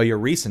say. Oh, your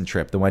recent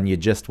trip, the one you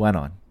just went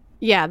on.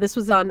 Yeah, this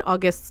was on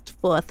August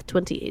 4th,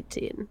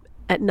 2018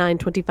 at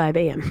 9:25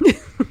 a.m.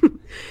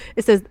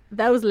 It says,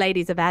 those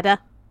ladies have had her.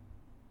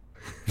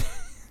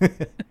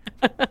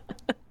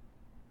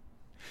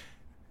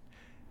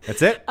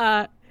 That's it?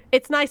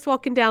 It's nice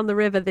walking down the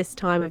river this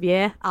time of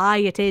year. Aye,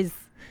 it is.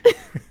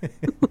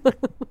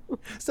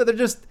 So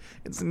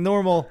it's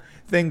normal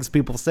things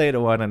people say to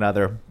one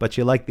another, but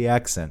you like the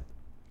accent.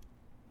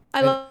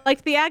 I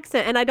like the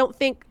accent, and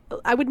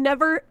I would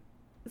never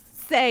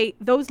say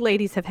those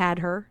ladies have had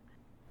her,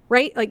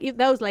 right? Like,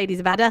 those ladies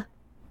have had her,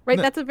 right?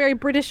 No. That's a very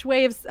British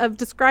way of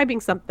describing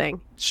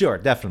something. Sure,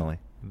 definitely.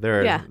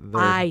 Yeah,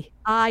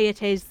 I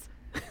it is.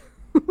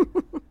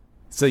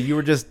 So you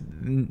were just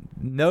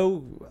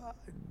no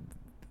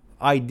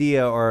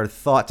idea or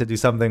thought to do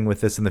something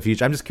with this in the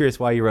future. I'm just curious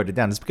why you wrote it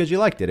down. It's because you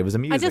liked it. It was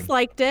amusing. I just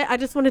liked it. I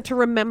just wanted to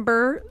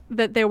remember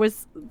that there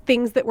was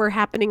things that were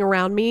happening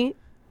around me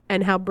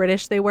and how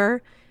British they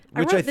were.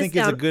 Which I think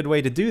is a good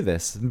way to do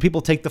this.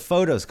 People take the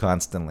photos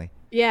constantly.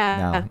 Yeah.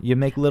 Now, you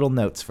make little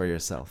notes for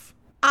yourself.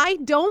 I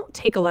don't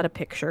take a lot of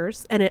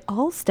pictures, and it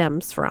all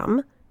stems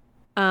from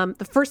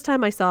the first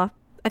time I saw,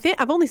 I think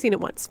I've only seen it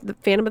once, the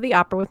Phantom of the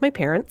Opera with my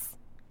parents.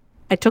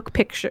 I took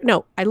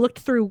I looked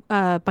through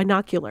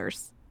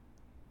binoculars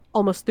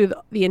almost through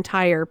the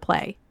entire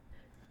play.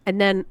 And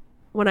then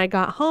when I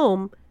got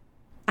home,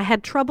 I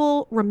had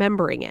trouble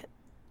remembering it.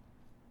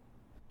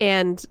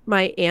 And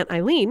my Aunt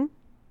Eileen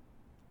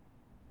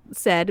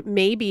said,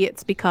 maybe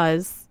it's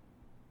because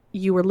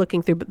you were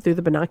looking through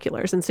the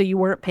binoculars. And so you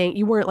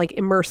weren't like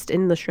immersed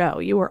in the show.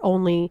 You were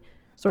only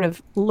sort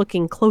of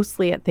looking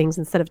closely at things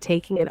instead of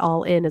taking it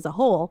all in as a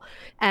whole.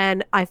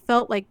 And I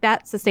felt like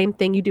that's the same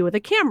thing you do with a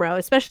camera,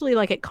 especially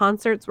like at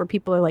concerts where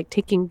people are like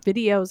taking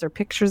videos or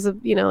pictures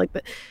of, like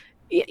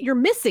you're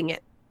missing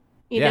it,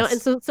 know?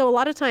 And so a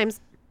lot of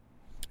times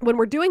when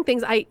we're doing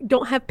things, I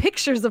don't have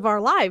pictures of our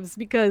lives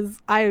because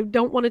I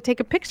don't want to take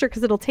a picture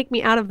because it'll take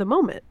me out of the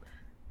moment.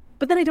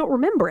 But then I don't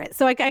remember it.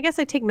 So I guess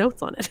I take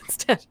notes on it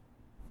instead.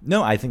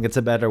 No, I think it's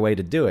a better way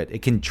to do it.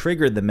 It can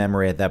trigger the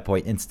memory at that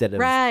point instead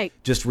of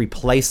just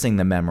replacing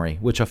the memory,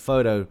 which a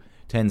photo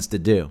tends to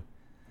do.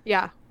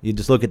 Yeah. You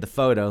just look at the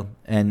photo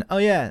and,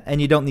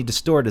 and you don't need to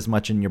store it as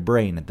much in your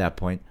brain at that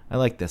point. I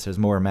like this. There's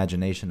more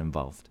imagination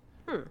involved.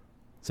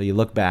 So you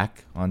look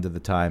back onto the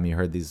time you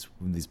heard these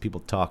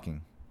people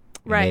talking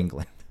in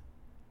England.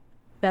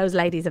 Those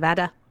ladies of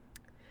Ada.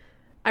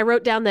 I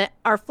wrote down that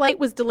our flight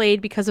was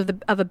delayed because of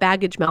a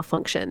baggage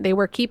malfunction. They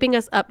were keeping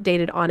us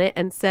updated on it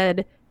and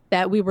said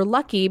that we were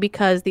lucky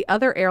because the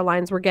other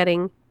airlines were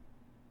getting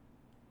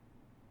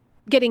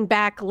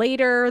back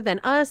later than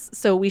us,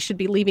 so we should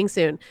be leaving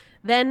soon.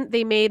 Then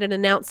they made an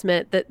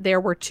announcement that there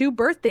were 2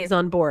 birthdays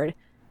on board.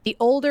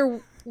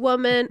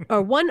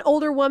 One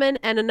older woman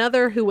and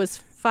another who was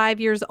 5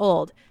 years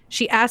old.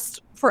 She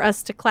asked for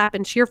us to clap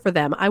and cheer for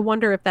them. I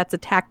wonder if that's a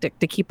tactic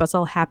to keep us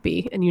all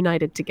happy and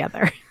united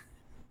together.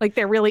 Like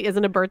there really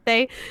isn't a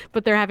birthday,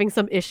 but they're having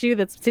some issue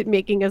that's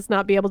making us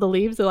not be able to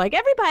leave. So like,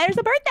 everybody, there's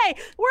a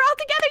birthday. We're all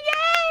together.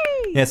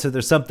 Yay! Yeah, so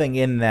there's something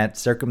in that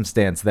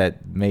circumstance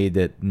that made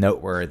it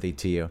noteworthy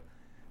to you.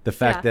 The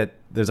fact that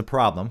there's a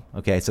problem.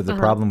 Okay, so the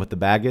problem with the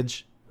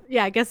baggage.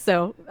 Yeah, I guess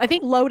so. I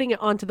think loading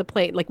it onto the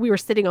plane, like we were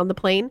sitting on the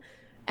plane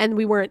and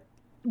we weren't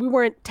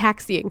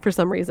taxiing for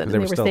some reason. And they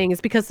were saying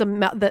it's because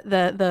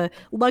the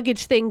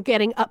luggage thing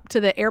getting up to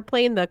the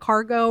airplane, the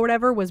cargo or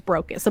whatever, was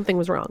broken. Something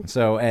was wrong.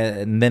 So,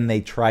 and then they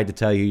tried to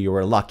tell you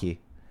were lucky.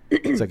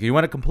 It's like, if you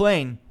want to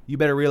complain, you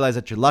better realize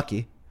that you're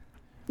lucky.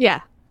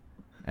 Yeah.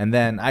 And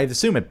then I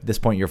assume at this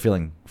point you're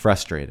feeling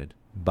frustrated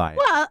by it.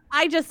 Well,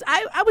 I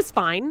was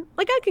fine.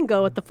 Like I can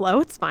go with the flow.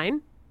 It's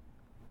fine.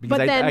 Because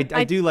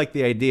I do like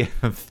the idea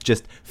of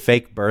just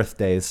fake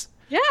birthdays.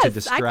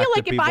 Yes, I feel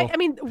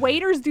like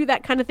waiters do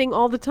that kind of thing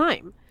all the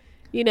time,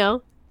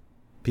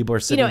 People are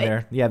sitting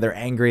there. They're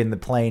angry in the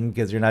plane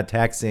because you're not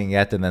taxiing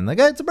yet. And then like,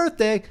 it's a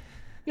birthday.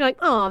 You're like,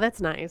 oh, that's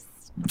nice.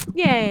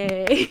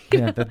 Yay.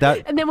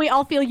 And then we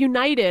all feel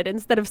united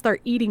instead of start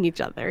eating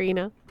each other,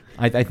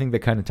 I think that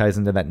kind of ties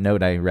into that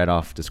note I read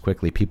off just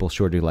quickly. People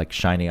sure do like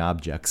shiny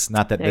objects.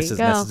 Not that this is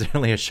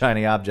necessarily a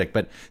shiny object,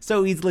 but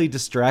so easily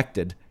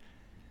distracted.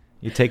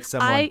 You take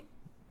someone...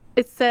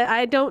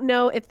 I don't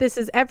know if this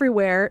is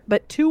everywhere,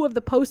 but 2 of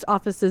the post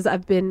offices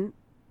I've been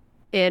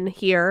in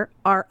here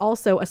are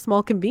also a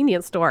small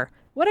convenience store.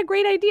 What a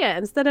great idea.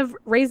 Instead of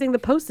raising the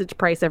postage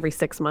price every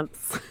 6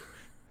 months.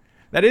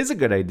 That is a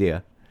good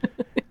idea.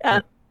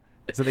 Yeah.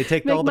 So they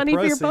take Make all the money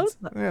proceeds. For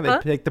your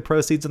post. They take the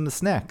proceeds and the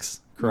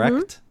snacks, correct?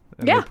 Mm-hmm.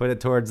 And they put it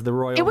towards the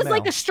Royal It was Mail.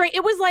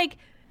 it was like,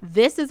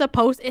 this is a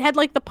post. It had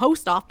like the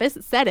post office.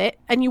 It said it.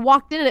 And you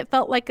walked in and it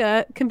felt like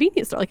a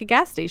convenience store, like a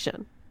gas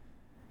station.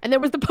 And there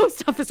was the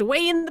post office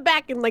way in the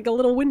back in like a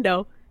little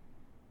window.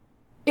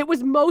 It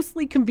was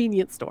mostly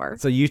convenience store.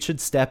 So you should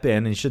step in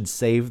and you should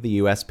save the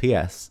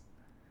USPS.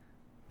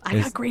 I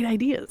got great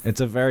ideas.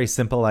 It's a very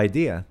simple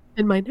idea.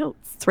 In my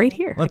notes. It's right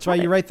here. Well, that's why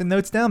you write the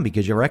notes down,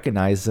 because you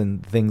recognize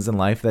things in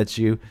life that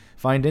you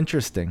find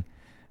interesting.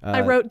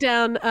 I wrote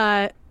down,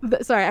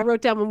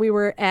 when we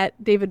were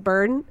at David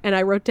Byrne, and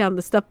I wrote down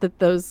the stuff that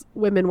those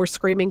women were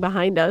screaming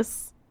behind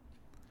us.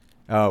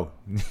 Oh,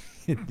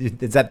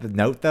 is that the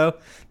note, though?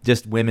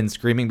 Just women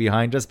screaming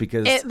behind us?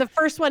 Because the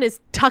first one is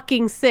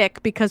tucking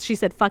sick because she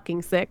said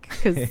fucking sick.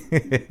 Fucking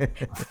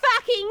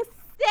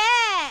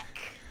sick!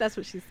 That's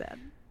what she said.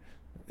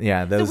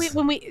 Yeah. Those...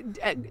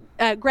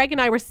 So Greg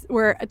and I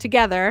were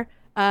together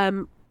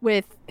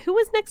with, who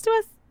was next to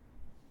us?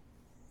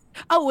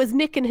 Oh, it was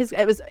Nick and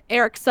it was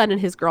Eric's son and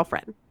his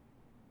girlfriend.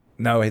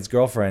 No, his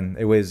girlfriend.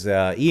 It was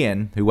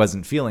Ian, who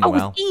wasn't feeling well.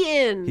 Oh, it was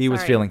Ian. He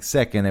was feeling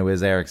sick, and it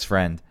was Eric's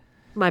friend.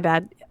 My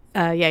bad.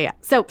 Yeah.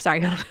 So,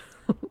 sorry.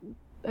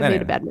 I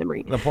made a bad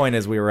memory. The point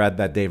is, we were at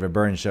that David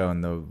Byrne show,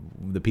 and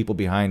the people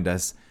behind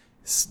us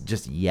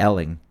just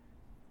yelling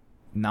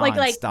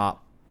nonstop.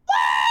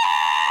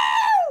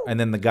 And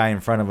then the guy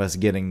in front of us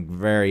getting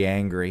very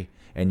angry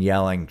and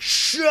yelling,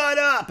 "Shut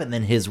up!" And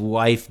then his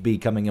wife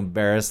becoming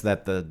embarrassed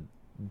that the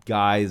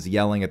guy's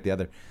yelling at the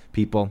other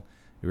people.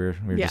 We were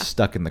just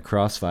stuck in the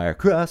crossfire.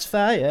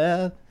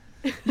 Crossfire.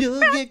 You'll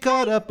get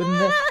caught up in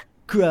the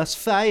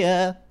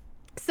crossfire.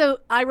 So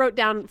I wrote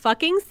down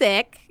fucking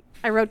sick.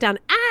 I wrote down,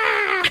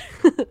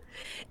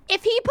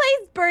 if he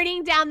plays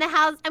burning down the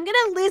house, I'm going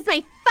to lose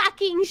my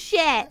fucking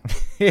shit.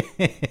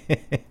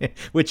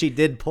 Which he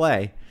did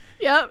play.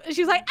 Yep.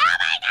 She was like, oh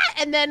my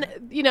God. And then,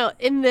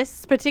 in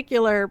this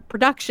particular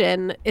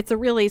production, it's a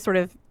really sort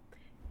of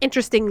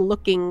interesting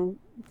looking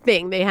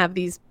thing. They have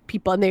these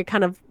people and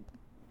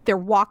they're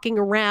walking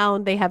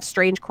around. They have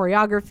strange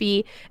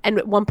choreography. And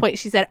at one point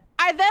she said,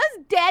 are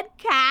those dead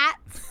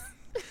cats?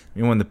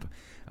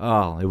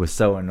 It was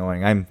so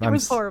annoying. It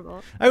was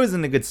horrible. I was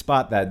in a good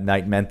spot that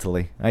night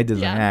mentally. I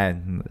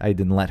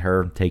didn't let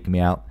her take me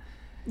out.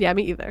 Yeah,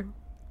 me either.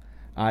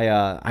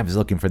 I was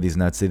looking for these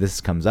notes. See,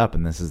 this comes up,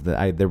 and this is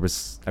I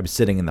was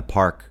sitting in the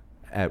park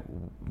at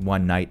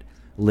one night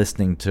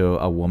listening to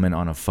a woman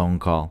on a phone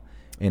call,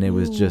 and it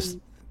was just,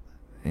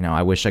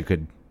 I wish I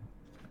could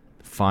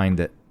find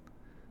it.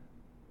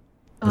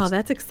 Oh,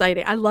 that's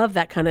exciting. I love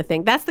that kind of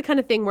thing. That's the kind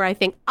of thing where I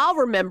think I'll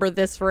remember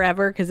this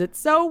forever because it's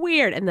so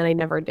weird, and then I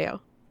never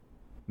do.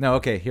 No,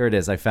 okay, here it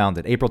is. I found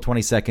it. April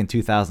 22nd,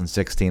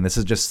 2016. This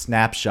is just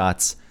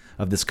snapshots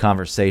of this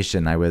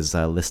conversation I was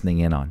listening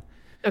in on.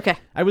 Okay.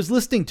 I was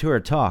listening to her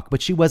talk,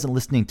 but she wasn't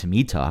listening to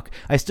me talk.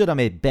 I stood on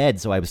my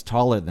bed so I was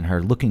taller than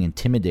her, looking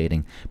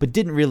intimidating, but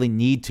didn't really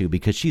need to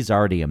because she's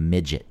already a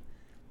midget.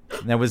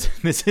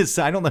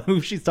 I don't know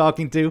who she's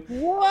talking to.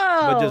 Whoa.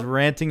 But just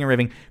ranting and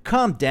raving.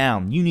 Calm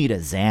down. You need a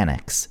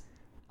Xanax.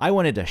 I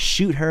wanted to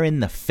shoot her in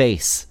the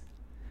face.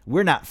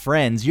 We're not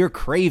friends. You're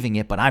craving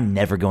it, but I'm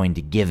never going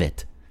to give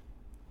it.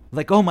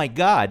 Like, oh my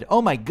God,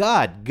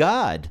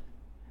 God.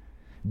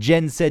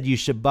 Jen said you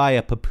should buy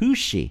a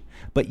papushi,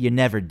 but you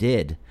never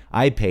did.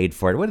 I paid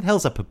for it. What the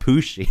hell's a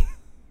papushi?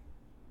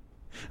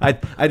 I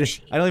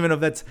don't even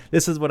know if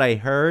this is what I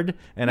heard,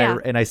 and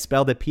I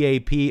spelled it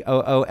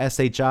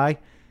Papooshi.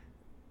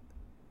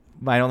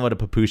 I don't know what a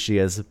papushi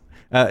is.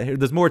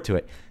 There's more to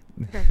it.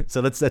 Okay.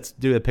 So let's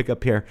do a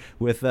pickup here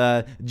with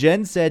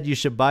Jen said you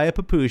should buy a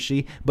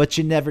papushi, but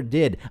you never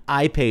did.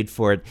 I paid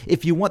for it.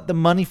 If you want the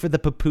money for the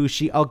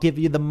papushi, I'll give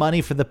you the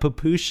money for the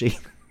papushi.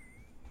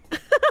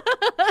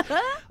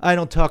 I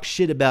don't talk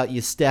shit about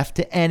you, Steph,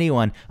 to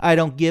anyone. I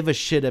don't give a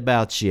shit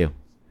about you.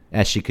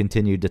 As she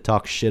continued to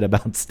talk shit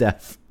about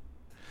Steph.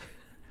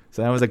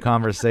 So that was a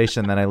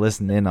conversation that I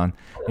listened in on.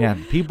 Yeah,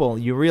 people,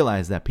 you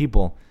realize that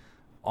people,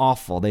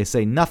 awful. They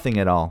say nothing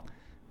at all.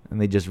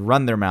 And they just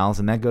run their mouths.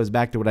 And that goes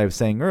back to what I was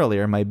saying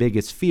earlier, my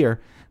biggest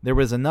fear. There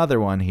was another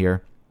one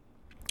here.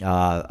 It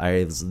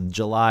was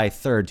July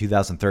 3rd,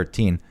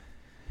 2013.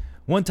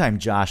 One time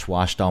Josh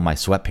washed all my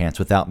sweatpants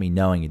without me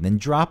knowing and then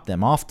dropped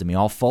them off to me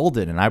all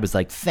folded. And I was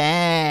like,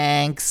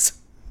 thanks.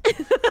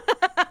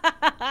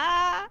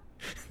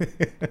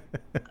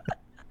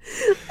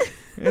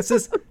 This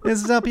is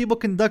how people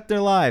conduct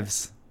their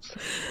lives.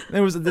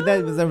 There was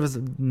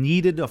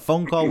needed. A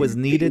phone call was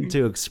needed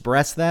to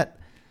express that.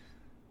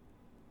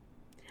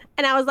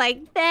 And I was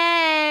like,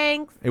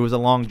 thanks. It was a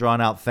long,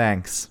 drawn-out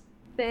thanks.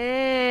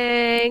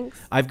 Thanks.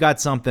 I've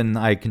got something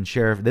I can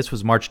share. This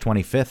was March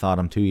 25th,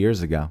 Autumn, 2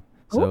 years ago.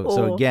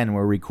 So again,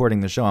 we're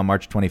recording the show on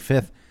March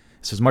 25th.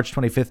 This was March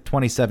 25th,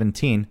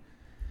 2017.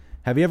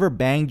 Have you ever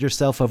banged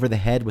yourself over the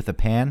head with a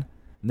pan?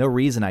 No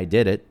reason I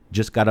did it.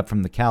 Just got up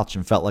from the couch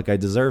and felt like I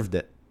deserved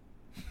it.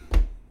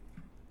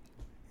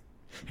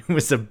 It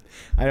was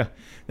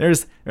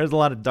there's a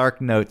lot of dark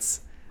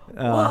notes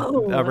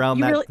around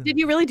that. Did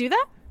you really do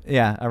that?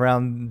 Yeah,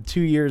 around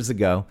 2 years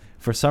ago.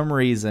 For some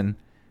reason,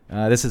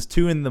 this is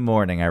 2 a.m.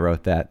 I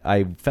wrote that.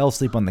 I fell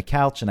asleep on the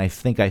couch, and I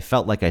think I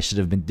felt like I should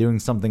have been doing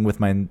something with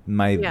my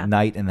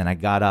night, and then I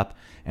got up,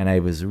 and I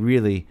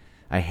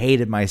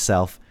hated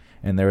myself,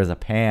 and there was a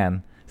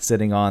pan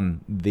sitting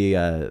on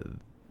the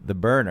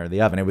burner,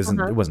 the oven. It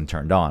wasn't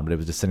turned on, but it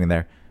was just sitting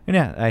there. And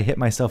yeah, I hit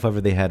myself over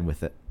the head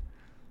with it.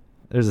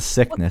 There's a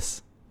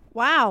sickness.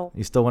 Wow.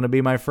 You still want to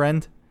be my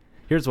friend?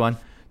 Here's one.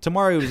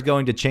 Tomorrow he was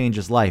going to change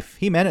his life.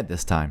 He meant it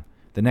this time.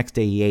 The next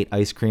day he ate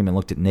ice cream and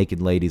looked at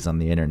naked ladies on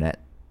the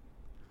internet.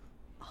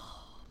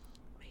 Oh,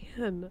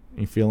 man.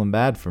 You feeling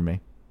bad for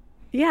me?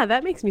 Yeah,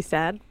 that makes me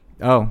sad.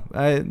 Oh,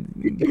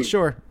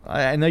 sure.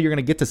 I know you're going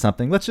to get to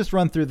something. Let's just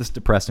run through this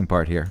depressing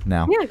part here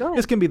now. Yeah, go ahead.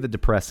 This can be the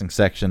depressing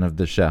section of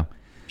the show.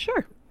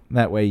 Sure.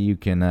 That way you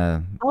can...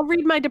 I'll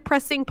read my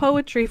depressing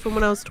poetry from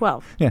when I was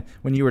 12. Yeah,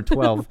 when you were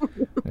 12.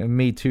 And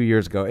me 2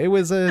 years ago. It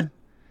was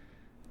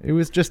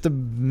just a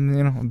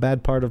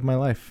bad part of my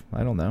life.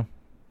 I don't know.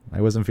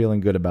 I wasn't feeling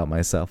good about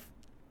myself.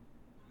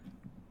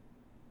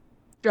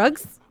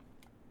 Drugs?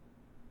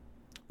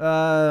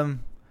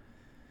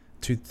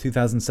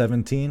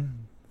 2017?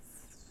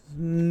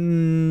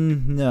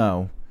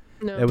 No.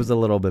 It was a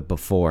little bit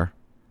before.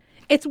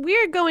 It's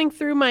weird going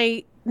through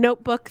my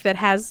notebook that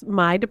has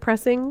my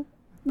depressing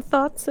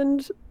thoughts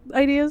and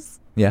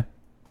ideas. Yeah.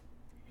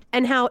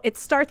 And how it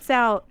starts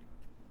out,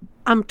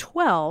 I'm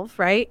 12,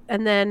 right?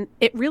 And then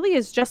it really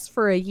is just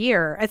for a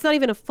year. It's not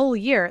even a full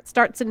year. It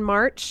starts in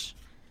March,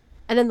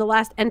 and then the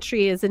last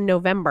entry is in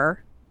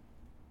November.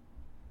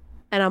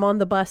 And I'm on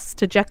the bus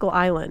to Jekyll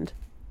Island.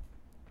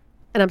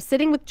 And I'm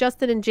sitting with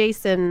Justin and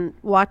Jason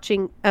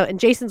watching, and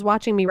Jason's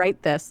watching me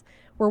write this.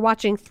 We're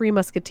watching Three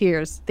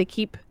Musketeers. They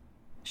keep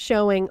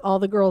showing all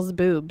the girls'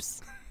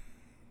 boobs.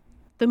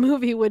 The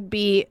movie would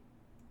be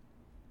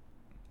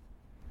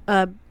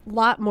a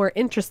lot more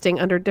interesting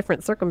under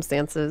different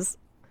circumstances.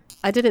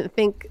 I didn't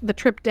think the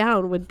trip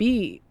down would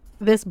be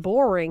this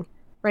boring.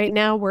 Right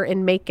now we're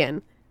in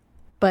Macon.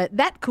 But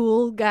that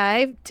cool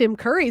guy, Tim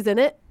Curry's in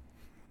it,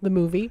 the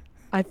movie.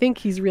 I think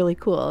he's really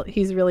cool.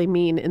 He's really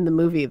mean in the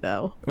movie,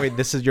 though. Wait,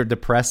 this is your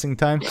depressing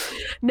time?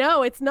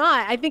 No, it's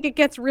not. I think it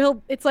gets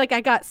real. It's like I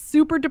got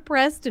super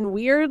depressed and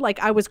weird. Like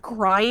I was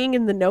crying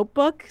in the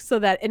notebook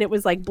and it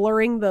was like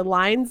blurring the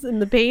lines in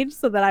the page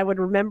so that I would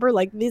remember,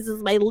 like, this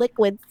is my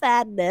liquid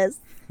sadness.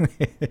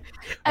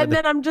 And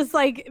then I'm just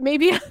like,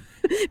 maybe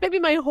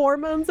my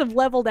hormones have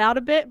leveled out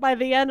a bit by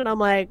the end. And I'm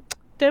like,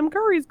 Tim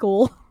Curry's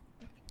cool.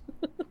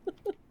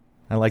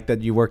 I like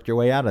that you worked your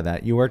way out of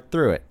that. You worked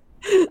through it.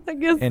 I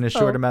guess in a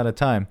short amount of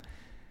time.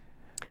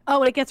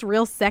 Oh, and it gets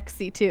real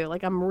sexy too.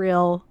 Like I'm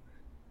real.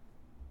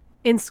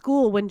 In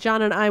school, when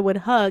John and I would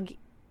hug,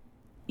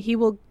 he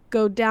will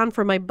go down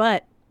for my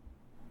butt,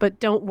 but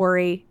don't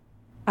worry,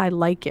 I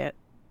like it.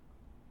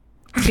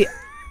 See-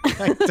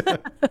 I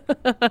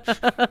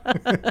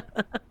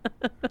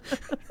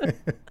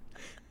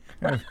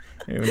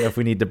don't know if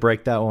we need to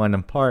break that one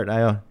apart.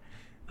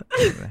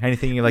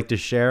 Anything you'd like to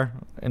share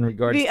in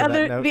regards to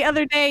that note? The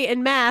other day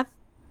in math,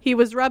 he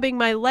was rubbing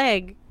my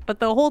leg, but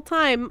the whole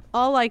time,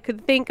 all I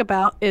could think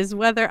about is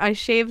whether I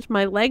shaved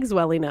my legs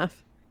well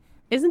enough.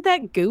 Isn't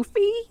that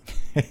goofy?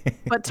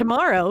 But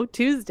tomorrow,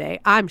 Tuesday,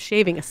 I'm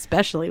shaving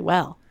especially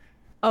well.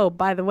 Oh,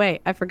 by the way,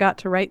 I forgot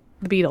to write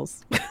the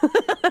Beatles.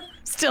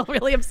 Still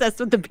really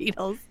obsessed with the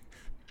Beatles.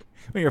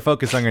 Well, you're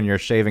focusing on your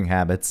shaving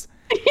habits.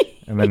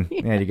 And then,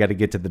 you got to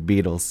get to the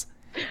Beatles.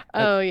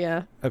 Oh,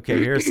 yeah. Okay,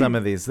 here's some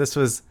of these. This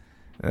was...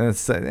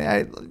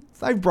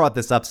 I brought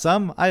this up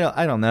some.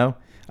 I don't know.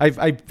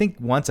 I think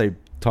once I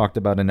talked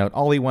about a note.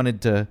 All he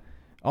wanted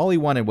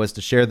was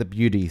to share the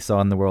beauty he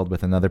saw in the world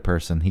with another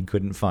person. He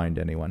couldn't find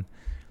anyone.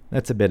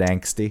 That's a bit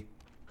angsty.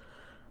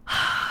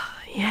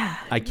 Yeah.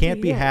 I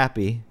can't be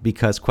happy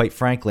because, quite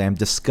frankly, I'm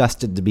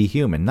disgusted to be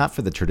human. Not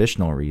for the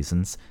traditional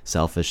reasons,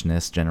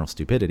 selfishness, general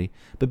stupidity,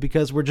 but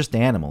because we're just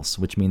animals,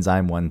 which means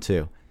I'm one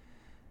too.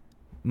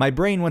 My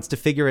brain wants to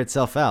figure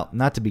itself out,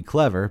 not to be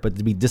clever, but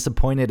to be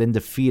disappointed and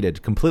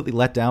defeated, completely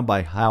let down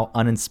by how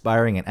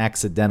uninspiring and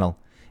accidental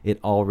it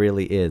all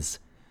really is.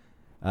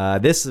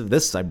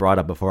 This I brought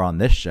up before on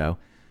this show.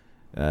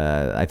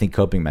 I think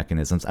coping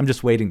mechanisms. I'm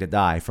just waiting to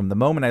die. From the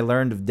moment I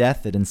learned of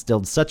death, it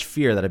instilled such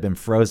fear that I've been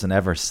frozen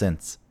ever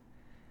since.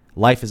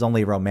 Life is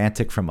only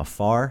romantic from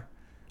afar.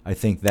 I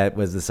think that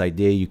was this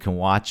idea you can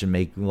watch and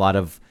make a lot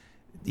of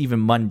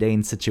even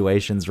mundane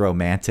situations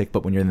romantic,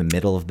 but when you're in the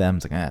middle of them,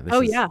 it's like,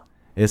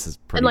 this is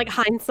pretty... And like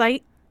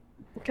hindsight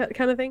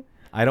kind of thing?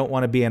 I don't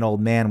want to be an old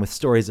man with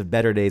stories of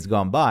better days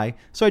gone by,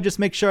 so I just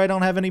make sure I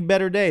don't have any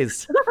better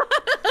days.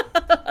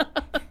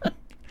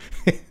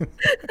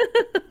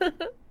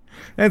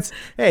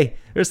 Hey,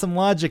 there's some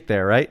logic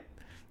there, right?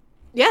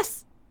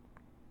 Yes.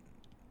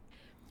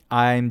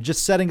 I'm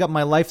just setting up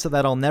my life so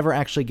that I'll never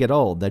actually get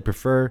old. I'd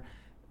prefer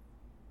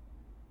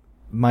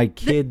my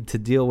kid to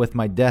deal with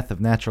my death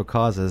of natural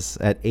causes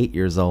at 8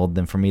 years old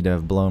than for me to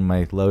have blown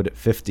my load at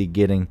 50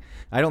 getting...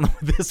 I don't know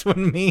what this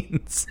one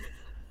means.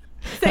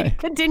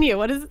 Continue.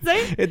 What does it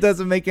say? It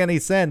doesn't make any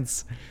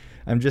sense.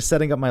 I'm just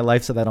setting up my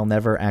life so that I'll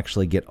never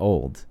actually get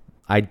old.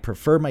 I'd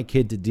prefer my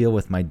kid to deal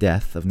with my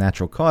death of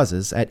natural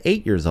causes at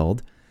 8 years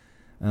old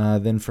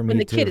than for me to... When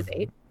the kid is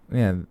 8.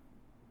 Yeah.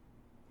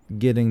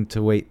 Getting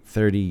to wait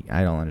 30...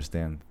 I don't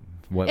understand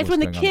what It's when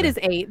the kid is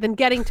 8, then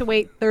getting to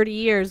wait 30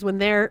 years when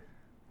they're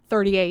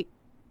 38.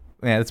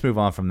 Yeah, let's move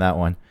on from that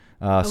one.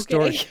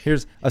 Okay.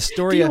 Here's a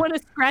story. Do you want to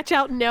scratch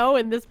out no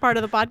in this part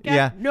of the podcast?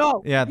 Yeah.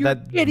 No. Yeah, you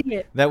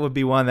idiot. That would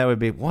be one. That would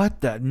be,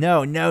 what the?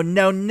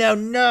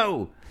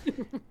 No.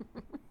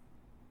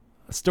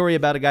 A story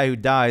about a guy who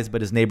dies,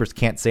 but his neighbors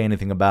can't say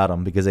anything about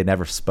him because they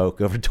never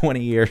spoke over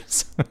 20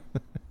 years.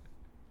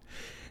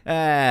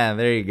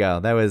 There you go.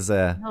 That was...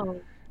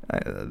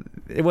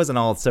 it wasn't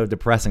all so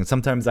depressing.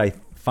 Sometimes I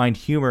find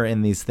humor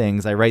in these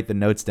things. I write the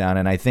notes down,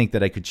 and I think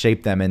that I could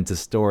shape them into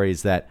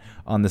stories that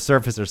on the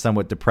surface are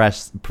somewhat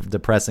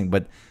depressing,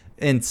 but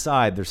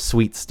inside they're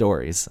sweet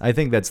stories. I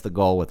think that's the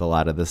goal with a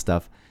lot of this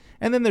stuff.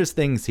 And then there's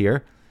things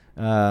here.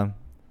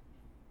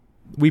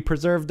 We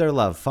preserved their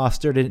love,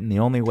 fostered it in the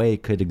only way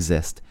it could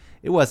exist.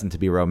 It wasn't to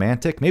be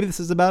romantic. Maybe this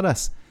is about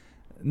us.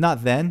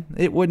 Not then.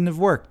 It wouldn't have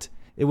worked.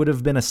 It would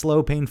have been a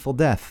slow, painful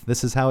death.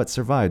 This is how it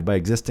survived, by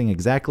existing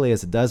exactly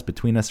as it does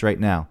between us right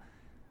now.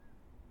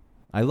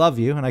 I love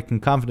you, and I can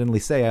confidently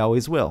say I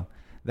always will.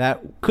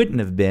 that couldn't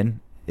have been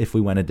if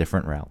we went a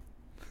different route.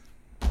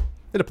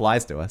 It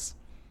applies to us.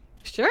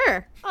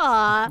 Sure.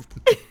 Aw.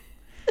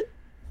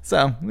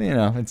 So,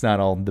 it's not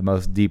all the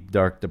most deep,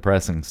 dark,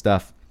 depressing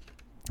stuff.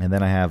 And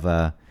then I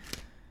have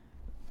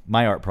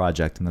my art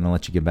project, and then I'll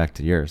let you get back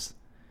to yours.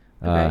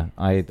 Okay.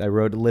 I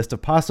wrote a list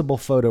of possible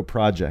photo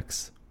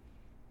projects.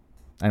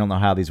 I don't know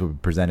how these were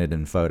presented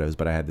in photos,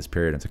 but I had this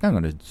period. It's like, I'm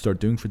going to start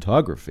doing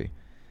photography.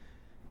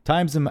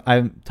 Times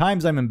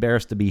I'm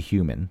embarrassed to be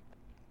human.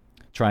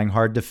 Trying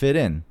hard to fit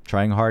in.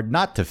 Trying hard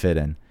not to fit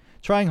in.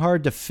 Trying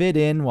hard to fit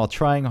in while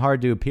trying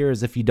hard to appear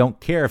as if you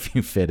don't care if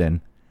you fit in.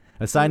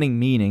 Assigning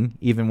meaning,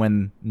 even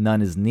when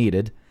none is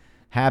needed.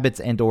 Habits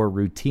and or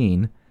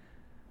routine.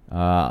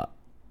 Sad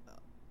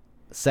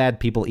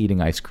people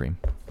eating ice cream.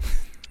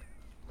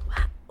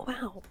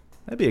 Wow.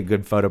 That'd be a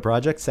good photo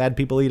project. Sad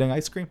people eating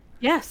ice cream.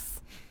 Yes.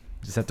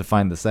 Just have to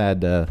find the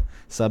sad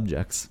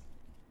subjects.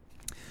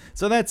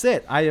 So that's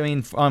it. I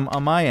mean,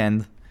 on my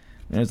end,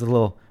 there's a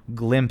little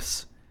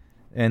glimpse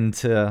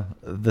into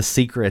the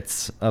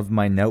secrets of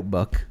my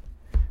notebook.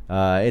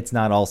 It's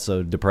not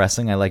also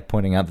depressing. I like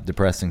pointing out the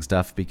depressing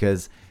stuff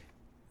because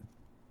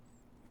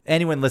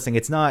anyone listening,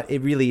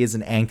 it really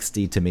isn't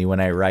angsty to me when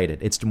I write it.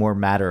 It's more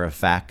matter of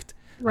fact.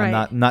 Right.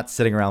 I'm not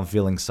sitting around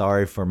feeling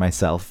sorry for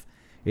myself.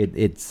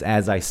 It's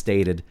as I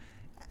stated,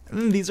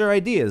 these are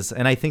ideas,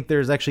 and I think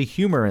there's actually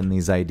humor in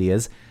these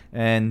ideas,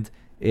 and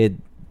it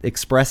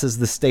expresses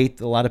the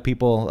state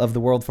of the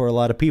world for a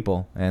lot of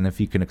people. And if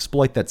you can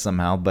exploit that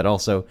somehow, but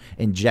also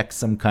inject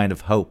some kind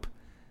of hope,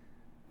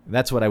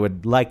 that's what I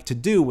would like to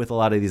do with a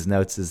lot of these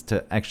notes, is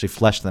to actually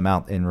flesh them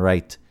out and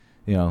write,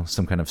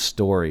 some kind of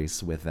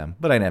stories with them.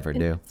 But I never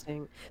do.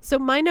 So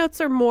my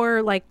notes are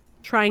more like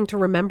trying to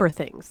remember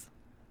things.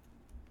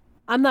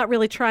 I'm not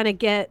really trying to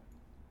get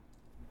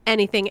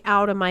anything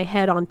out of my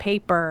head on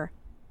paper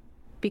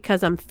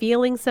because I'm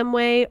feeling some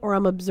way or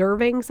I'm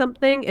observing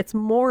something. It's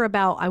more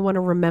about I want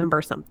to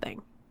remember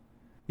something.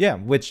 Yeah,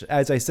 which,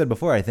 as I said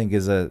before, I think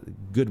is a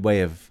good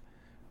way of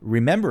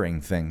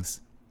remembering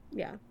things.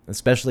 Yeah.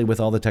 Especially with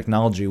all the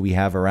technology we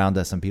have around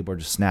us and people are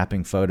just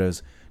snapping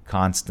photos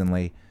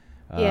constantly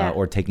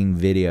or taking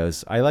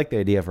videos. I like the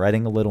idea of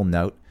writing a little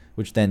note,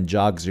 which then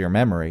jogs your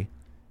memory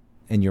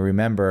and you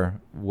remember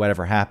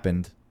whatever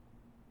happened.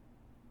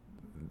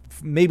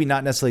 Maybe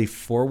not necessarily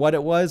for what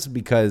it was,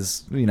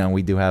 because,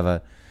 we do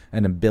have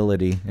an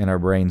ability in our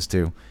brains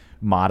to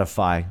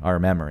modify our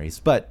memories.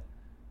 But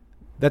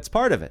that's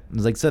part of it.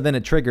 It's like, so then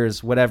it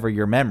triggers whatever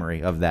your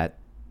memory of that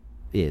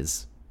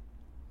is.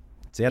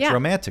 See, that's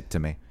romantic to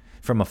me.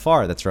 From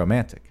afar, that's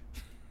romantic.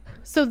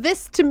 So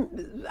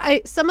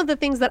some of the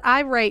things that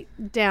I write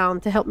down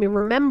to help me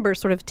remember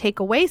sort of take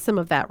away some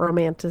of that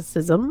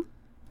romanticism,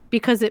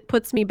 because it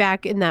puts me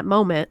back in that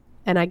moment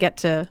and I get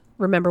to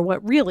remember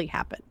what really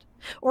happened.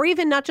 Or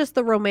even not just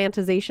the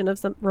romanticization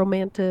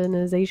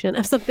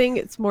of something.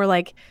 It's more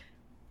like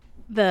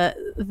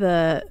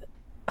the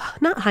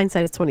not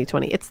hindsight is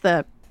 2020. It's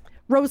the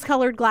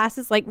rose-colored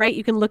glasses. Like, right,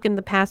 you can look in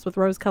the past with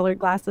rose-colored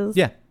glasses.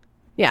 Yeah.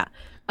 Yeah.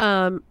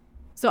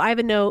 So I have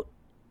a note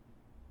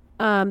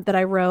that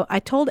I wrote. I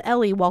told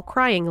Ellie while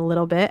crying a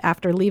little bit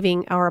after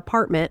leaving our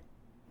apartment,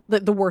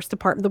 the worst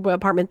apartment, the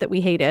apartment that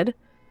we hated,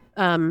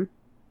 in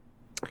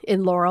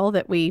Laurel,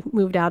 that we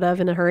moved out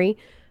of in a hurry.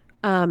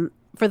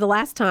 For the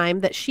last time,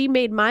 that she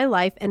made my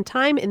life and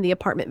time in the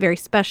apartment very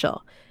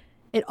special.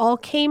 It all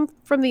came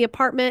from the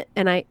apartment,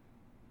 and I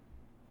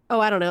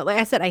don't know. Like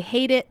I said, I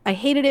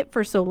hated it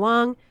for so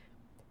long.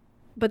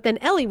 But then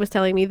Ellie was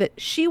telling me that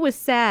she was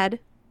sad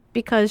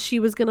because she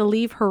was going to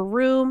leave her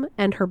room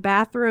and her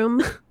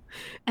bathroom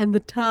and the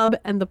tub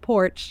and the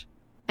porch.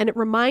 And it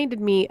reminded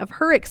me of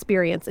her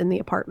experience in the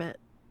apartment.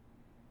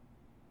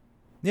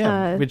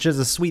 Yeah, which is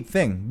a sweet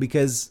thing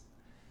because,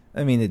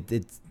 I mean,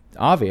 it's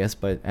obvious,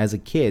 but as a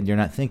kid, you're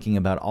not thinking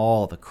about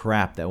all the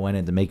crap that went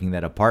into making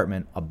that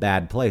apartment a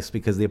bad place,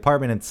 because the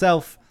apartment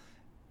itself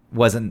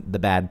wasn't the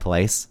bad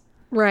place.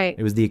 Right.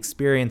 It was the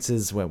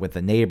experiences with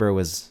the neighbor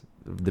was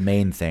the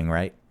main thing,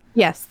 right?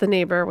 Yes, the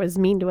neighbor was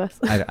mean to us.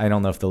 I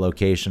don't know if the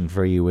location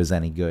for you was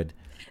any good.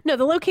 No,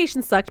 the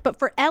location sucked, but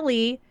for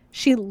Ellie,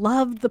 she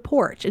loved the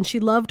porch and she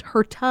loved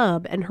her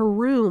tub and her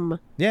room.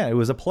 Yeah, it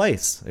was a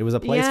place. It was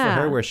a place for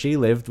her where she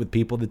lived with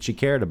people that she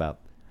cared about.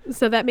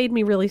 So that made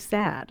me really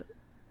sad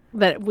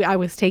that I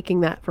was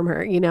taking that from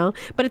her,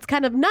 But it's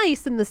kind of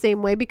nice in the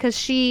same way because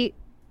she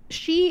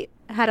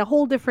had a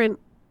whole different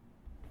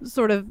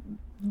sort of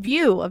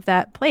view of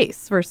that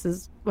place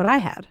versus what I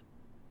had.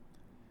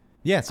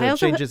 Yeah, so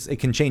it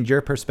can change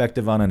your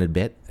perspective on it a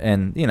bit.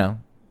 And,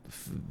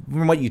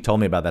 from what you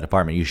told me about that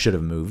apartment, you should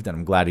have moved. And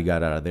I'm glad you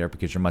got out of there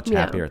because you're much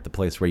happier at the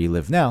place where you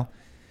live now.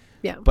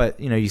 Yeah. But,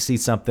 you see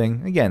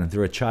something, again,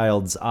 through a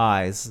child's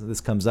eyes.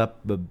 This comes up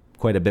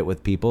quite a bit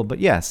with people. But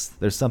yes,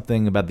 there's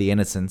something about the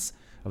innocence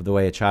of the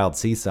way a child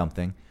sees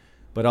something.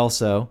 But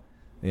also,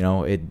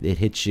 it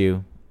hits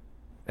you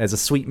as a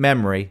sweet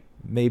memory,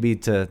 maybe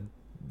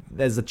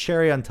as a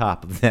cherry on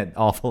top of that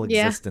awful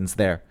existence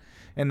there.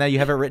 And now you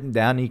have it written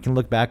down and you can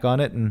look back on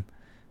it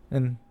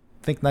and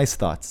think nice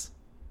thoughts.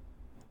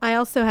 I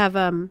also have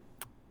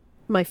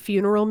my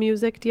funeral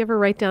music. Do you ever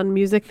write down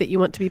music that you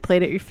want to be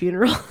played at your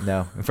funeral?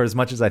 No. For as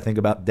much as I think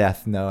about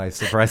death, no, I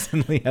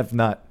surprisingly have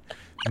not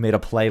made a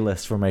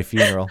playlist for my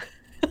funeral.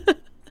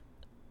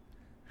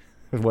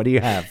 What do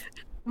you have?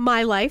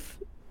 My Life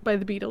by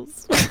the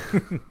Beatles.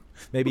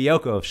 Maybe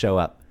Yoko will show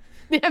up.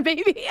 Yeah,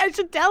 maybe I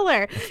should tell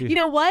her. You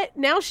know what?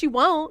 Now she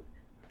won't,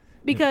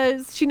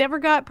 because she never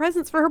got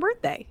presents for her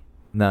birthday.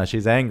 No,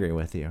 she's angry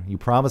with you. You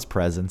promised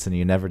presents and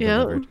you never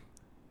delivered.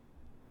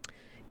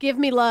 Give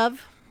Me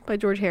Love by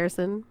George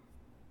Harrison.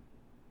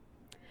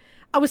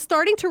 I was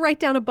starting to write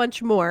down a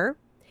bunch more,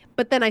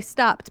 but then I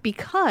stopped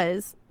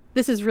because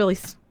this is really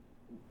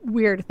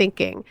weird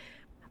thinking.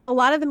 A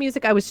lot of the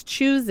music I was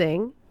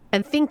choosing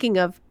and thinking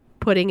of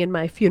putting in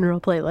my funeral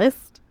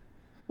playlist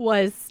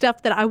was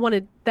stuff that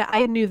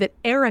I knew that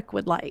Eric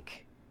would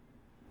like.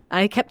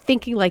 I kept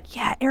thinking like,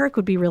 yeah, Eric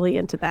would be really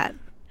into that.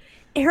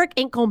 Eric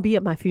ain't gonna be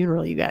at my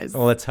funeral, you guys.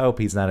 Well, let's hope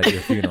he's not at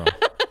your funeral.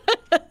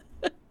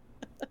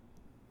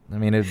 I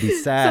mean, it'd be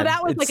sad. So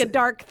that was like a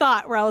dark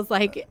thought where I was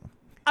like,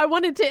 I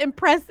wanted to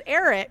impress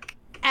Eric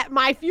at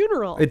my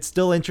funeral. It's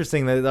still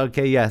interesting that,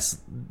 okay, yes,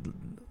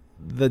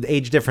 the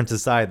age difference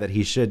aside, that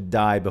he should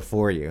die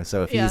before you.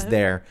 So if he's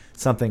there,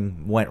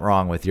 something went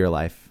wrong with your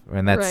life,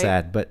 and that's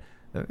sad. But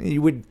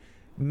you would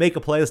make a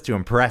playlist to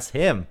impress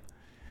him.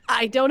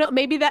 I don't know.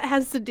 Maybe that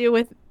has to do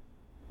with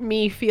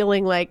me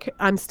feeling like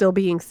I'm still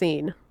being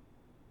seen.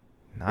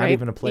 Not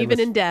even a playlist. Even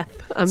in death,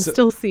 I'm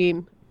still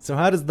seen. So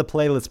how does the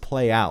playlist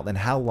play out, and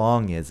how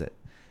long is it?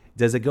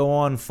 Does it go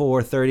on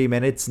for 30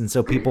 minutes, and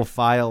so people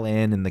file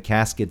in, and the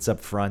casket's up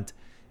front?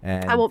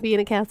 And I won't be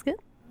in a casket.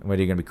 What,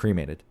 are you going to be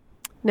cremated?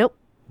 Nope.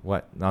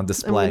 What, on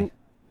display?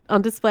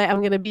 On display,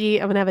 I'm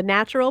gonna have a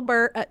natural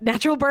birth.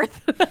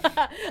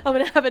 I'm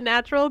gonna have a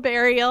natural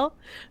burial.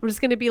 I'm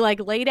just gonna be like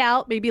laid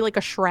out, maybe like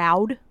a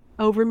shroud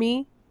over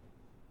me.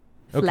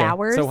 Okay.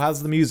 Flowers. So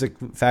how's the music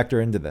factor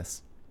into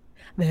this?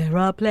 There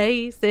are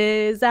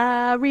places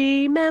I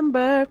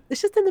remember.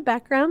 It's just in the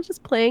background,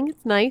 just playing.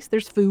 It's nice.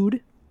 There's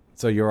food.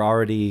 So you're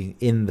already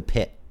in the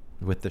pit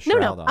with the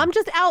shroud on. No, I'm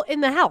just out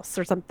in the house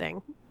or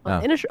something.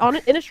 In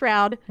a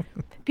shroud.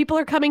 People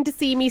are coming to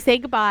see me say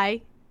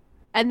goodbye,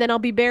 and then I'll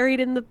be buried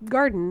in the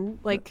garden,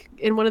 like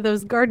in one of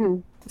those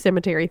garden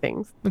cemetery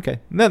things. Okay.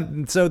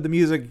 Then, so the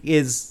music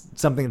is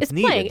something that's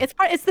needed. Playing.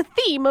 It's the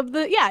theme of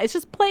the, it's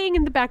just playing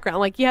in the background.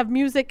 Like you have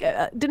music,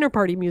 dinner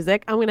party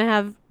music. I'm going to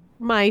have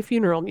my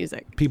funeral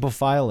music. People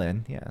file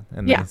in,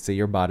 and they see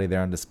your body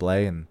there on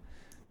display. And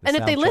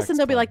if they listen,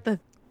 they'll be like, the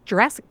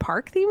Jurassic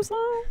Park theme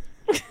song?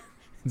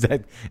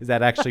 Is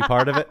that actually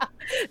part of it?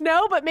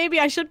 No, but maybe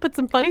I should put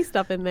some funny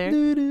stuff in there.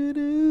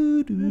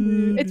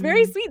 It's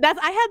very sweet.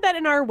 I had that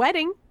in our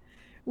wedding.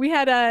 We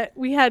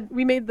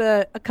made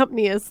the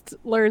accompanist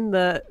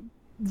learn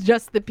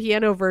just the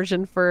piano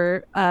version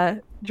for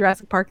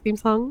Jurassic Park theme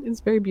song.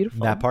 It's very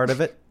beautiful. That part of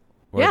it?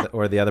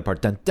 Or the other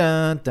part. Dun,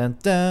 dun, dun,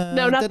 dun,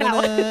 no, not dun, that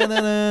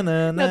dun, one.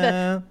 No,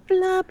 the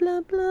blah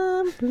blah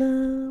blah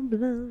blah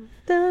blah.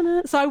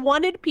 Dun. So I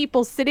wanted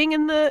people sitting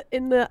in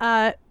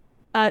the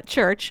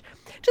church,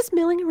 just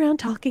milling around,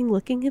 talking,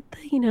 looking at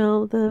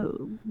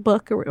the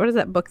book, or what is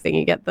that book thing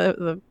you get?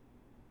 It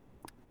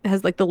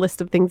has like the list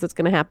of things that's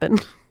going to happen.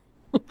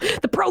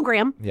 The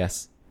program.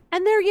 Yes.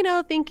 And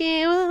they're,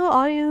 thinking,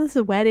 audience,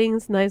 a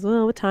wedding's nice.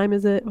 Well, what time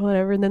is it?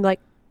 Whatever. And then like,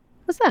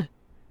 what's that?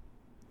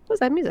 What's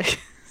that music?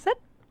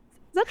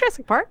 Is that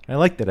Jurassic Park? I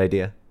like that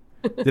idea.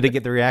 Did it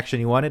get the reaction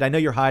you wanted? I know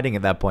you're hiding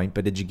at that point,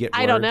 but did you get word?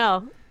 I don't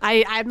know.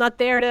 I'm not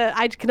there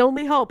I can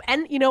only hope.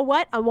 And you know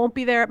what? I won't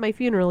be there at my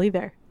funeral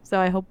either. So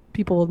I hope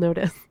people will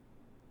notice.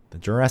 The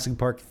Jurassic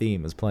Park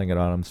theme is playing at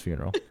Autumn's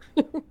funeral.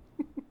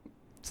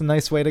 It's a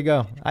nice way to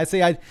go.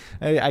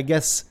 I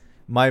guess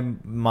my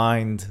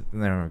mind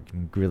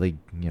can really,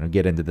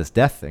 get into this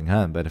death thing,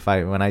 huh? But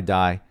when I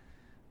die,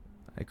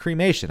 a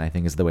cremation, I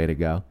think, is the way to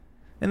go.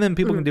 And then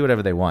people can do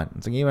whatever they want.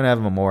 It's like, you want to have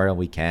a memorial,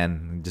 we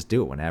can. Just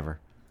do it whenever.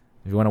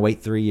 If you want to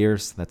wait 3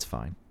 years, that's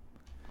fine.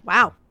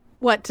 Wow.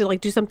 What, to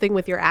like do something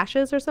with your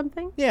ashes or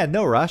something? Yeah,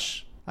 no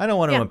rush. I don't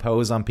want to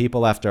impose on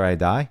people after I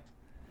die.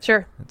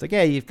 Sure. It's like,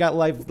 hey, you've got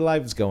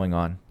lives going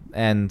on.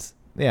 And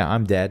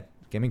I'm dead.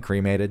 Get me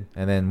cremated.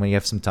 And then when you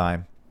have some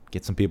time,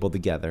 get some people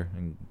together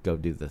and go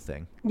do the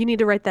thing. You need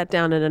to write that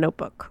down in a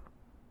notebook.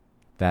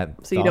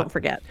 So you don't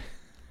forget.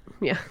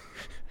 Yeah.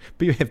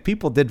 But if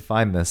people did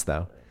find this,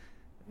 though,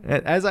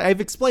 as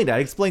I've explained it, I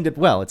explained it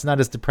well. It's not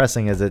as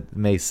depressing as it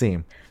may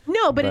seem.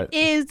 No, but it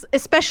is,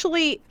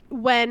 especially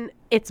when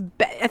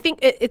I think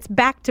it's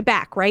back to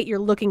back, right? You're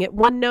looking at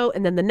one note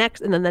and then the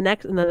next and then the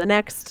next and then the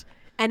next.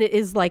 And it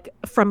is like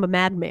from a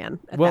madman.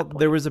 Well,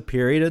 there was a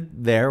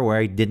period there where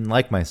I didn't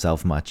like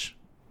myself much.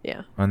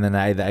 Yeah. And then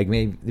I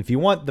made, if you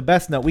want the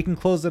best note, we can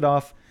close it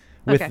off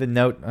with the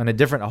note on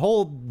a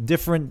whole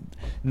different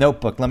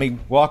notebook. Let me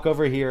walk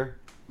over here.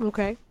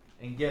 Okay.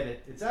 And get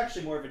it. It's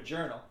actually more of a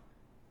journal.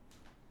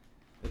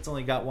 It's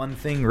only got one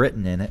thing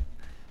written in it.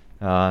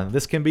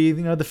 This can be,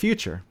 the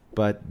future.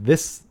 But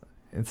this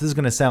is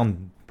going to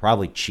sound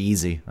probably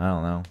cheesy. I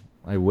don't know.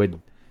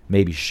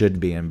 I should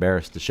be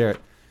embarrassed to share it.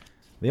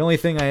 The only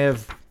thing I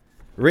have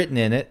written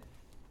in it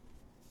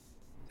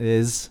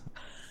is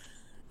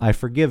I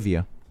forgive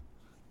you.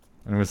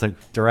 And it was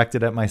like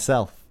directed at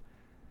myself.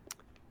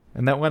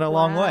 And that went a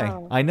long way.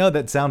 Wow. I know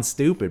that sounds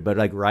stupid, but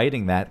like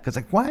writing that, because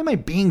like, why am I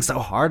being so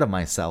hard on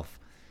myself?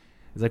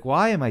 It's like,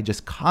 why am I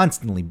just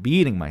constantly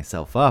beating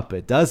myself up?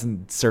 It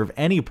doesn't serve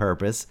any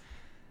purpose,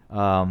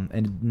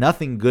 and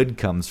nothing good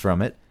comes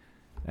from it.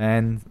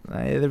 And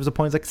there was a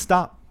point, it's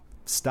like,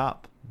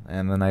 stop.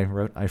 And then I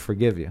wrote, I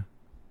forgive you.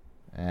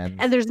 And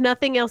there's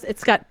nothing else.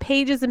 It's got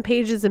pages and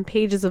pages and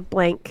pages of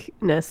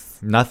blankness.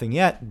 nothing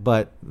yet,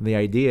 but the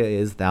idea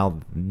is now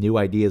new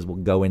ideas will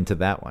go into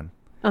that one.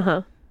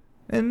 Uh-huh.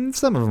 And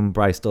some of them will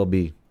probably still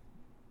be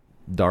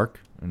dark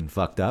and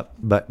fucked up,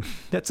 but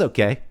that's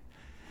okay.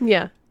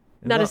 Yeah.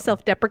 Not Well- as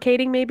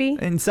self-deprecating, maybe?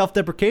 And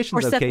self-deprecation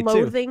is Or okay too.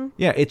 self-loathing.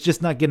 Yeah, it's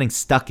just not getting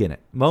stuck in it.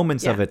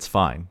 Moments of Yeah. it's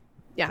fine.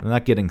 Yeah. I'm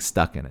not getting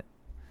stuck in it.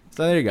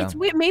 So there you go. It's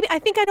weird. Maybe I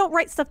think I don't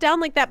write stuff down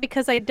like that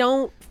because I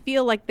don't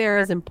feel like they're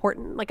as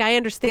important. Like I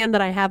understand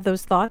that I have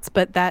those thoughts,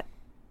 but that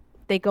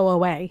they go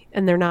away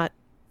and they don't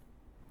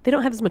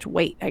have as much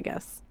weight, I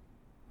guess.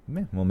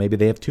 Yeah, well, maybe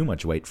they have too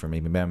much weight for me.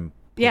 Maybe I'm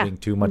Yeah. putting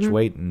too much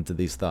weight into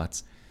these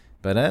thoughts.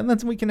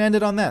 But we can end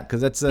it on that because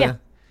that's Yeah.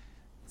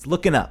 it's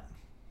looking up.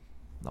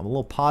 A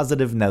little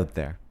positive note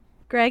there.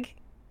 Greg,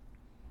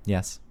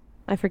 Yes.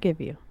 I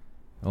forgive you.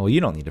 Well, you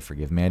don't need to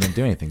forgive me. I didn't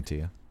do anything to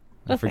you.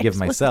 I forgive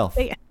Excellent. myself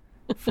Yeah.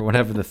 for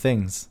whatever the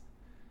things.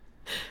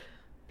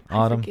 I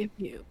Autumn. forgive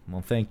you.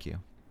 Well, thank you.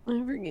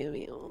 I forgive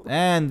you.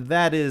 And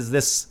that is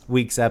this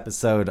week's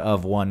episode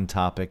of One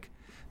Topic.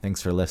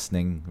 Thanks for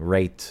listening.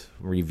 Rate,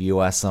 review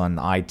us on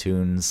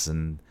iTunes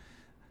and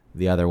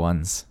the other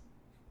ones.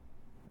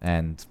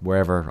 And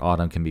wherever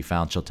Autumn can be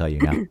found, she'll tell you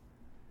now.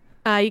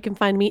 You can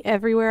find me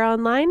everywhere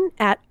online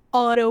at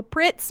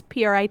AutoPritz,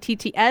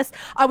 Pritts.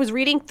 I was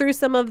reading through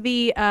some of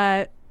the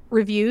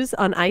reviews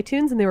on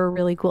iTunes, and they were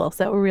really cool.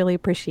 So we really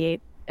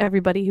appreciate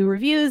everybody who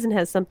reviews and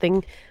has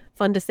something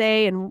fun to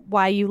say and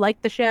why you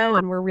like the show,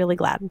 and we're really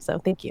glad. So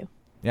thank you.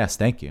 Yes,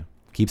 thank you.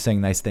 Keep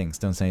saying nice things.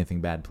 Don't say anything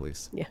bad,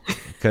 please. Yeah.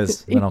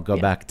 Because then I'll go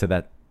Yeah. back to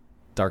that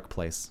dark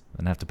place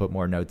and have to put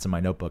more notes in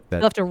my notebook. You'll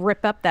That have to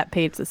rip up that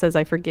page that says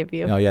I forgive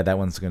you. oh yeah, that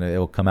one's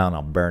it'll come out and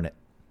I'll burn it.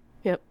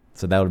 Yep.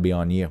 So that would be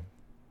on you.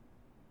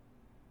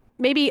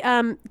 Maybe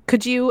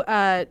could you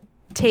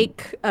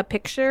take a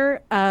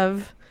picture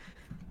of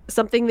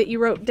something that you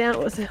wrote down?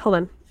 Hold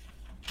on.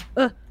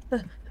 Hold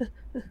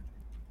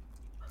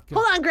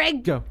on,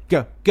 Greg. Go.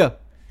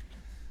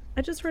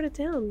 I just wrote it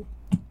down.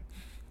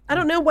 I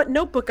don't know what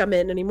notebook I'm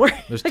in anymore.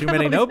 There's I too got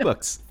many all these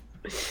notebooks.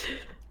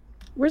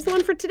 Where's the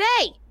one for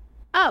today?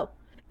 Oh,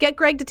 get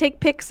Greg to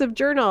take pics of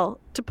journal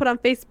to put on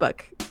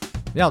Facebook.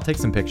 Yeah, I'll take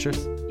some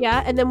pictures.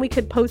 Yeah, and then we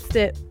could post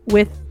it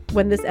with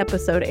when this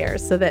episode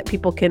airs so that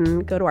people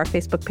can go to our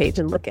Facebook page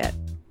and look at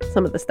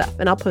some of the stuff.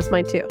 And I'll post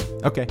mine too.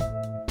 Okay,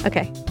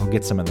 Okay. I'll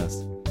get some of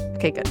those.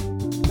 Okay, good.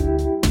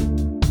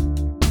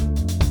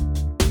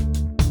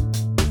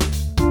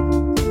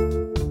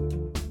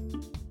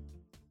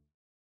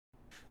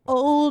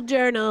 Old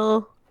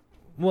journal.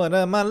 What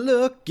am I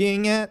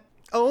looking at?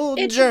 Old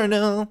It's-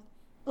 journal.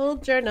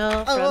 Old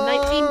journal from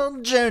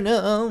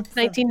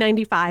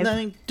 1995.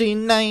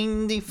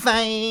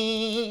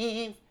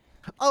 1995.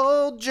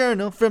 Old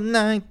journal from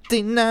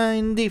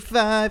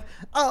 1995.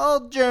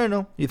 Old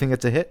journal. You think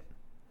that's a hit?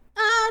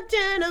 Old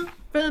journal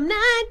from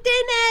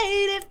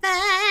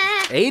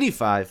 1985.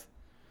 85.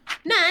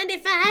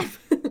 95.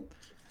 Old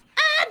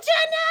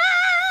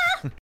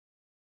journal.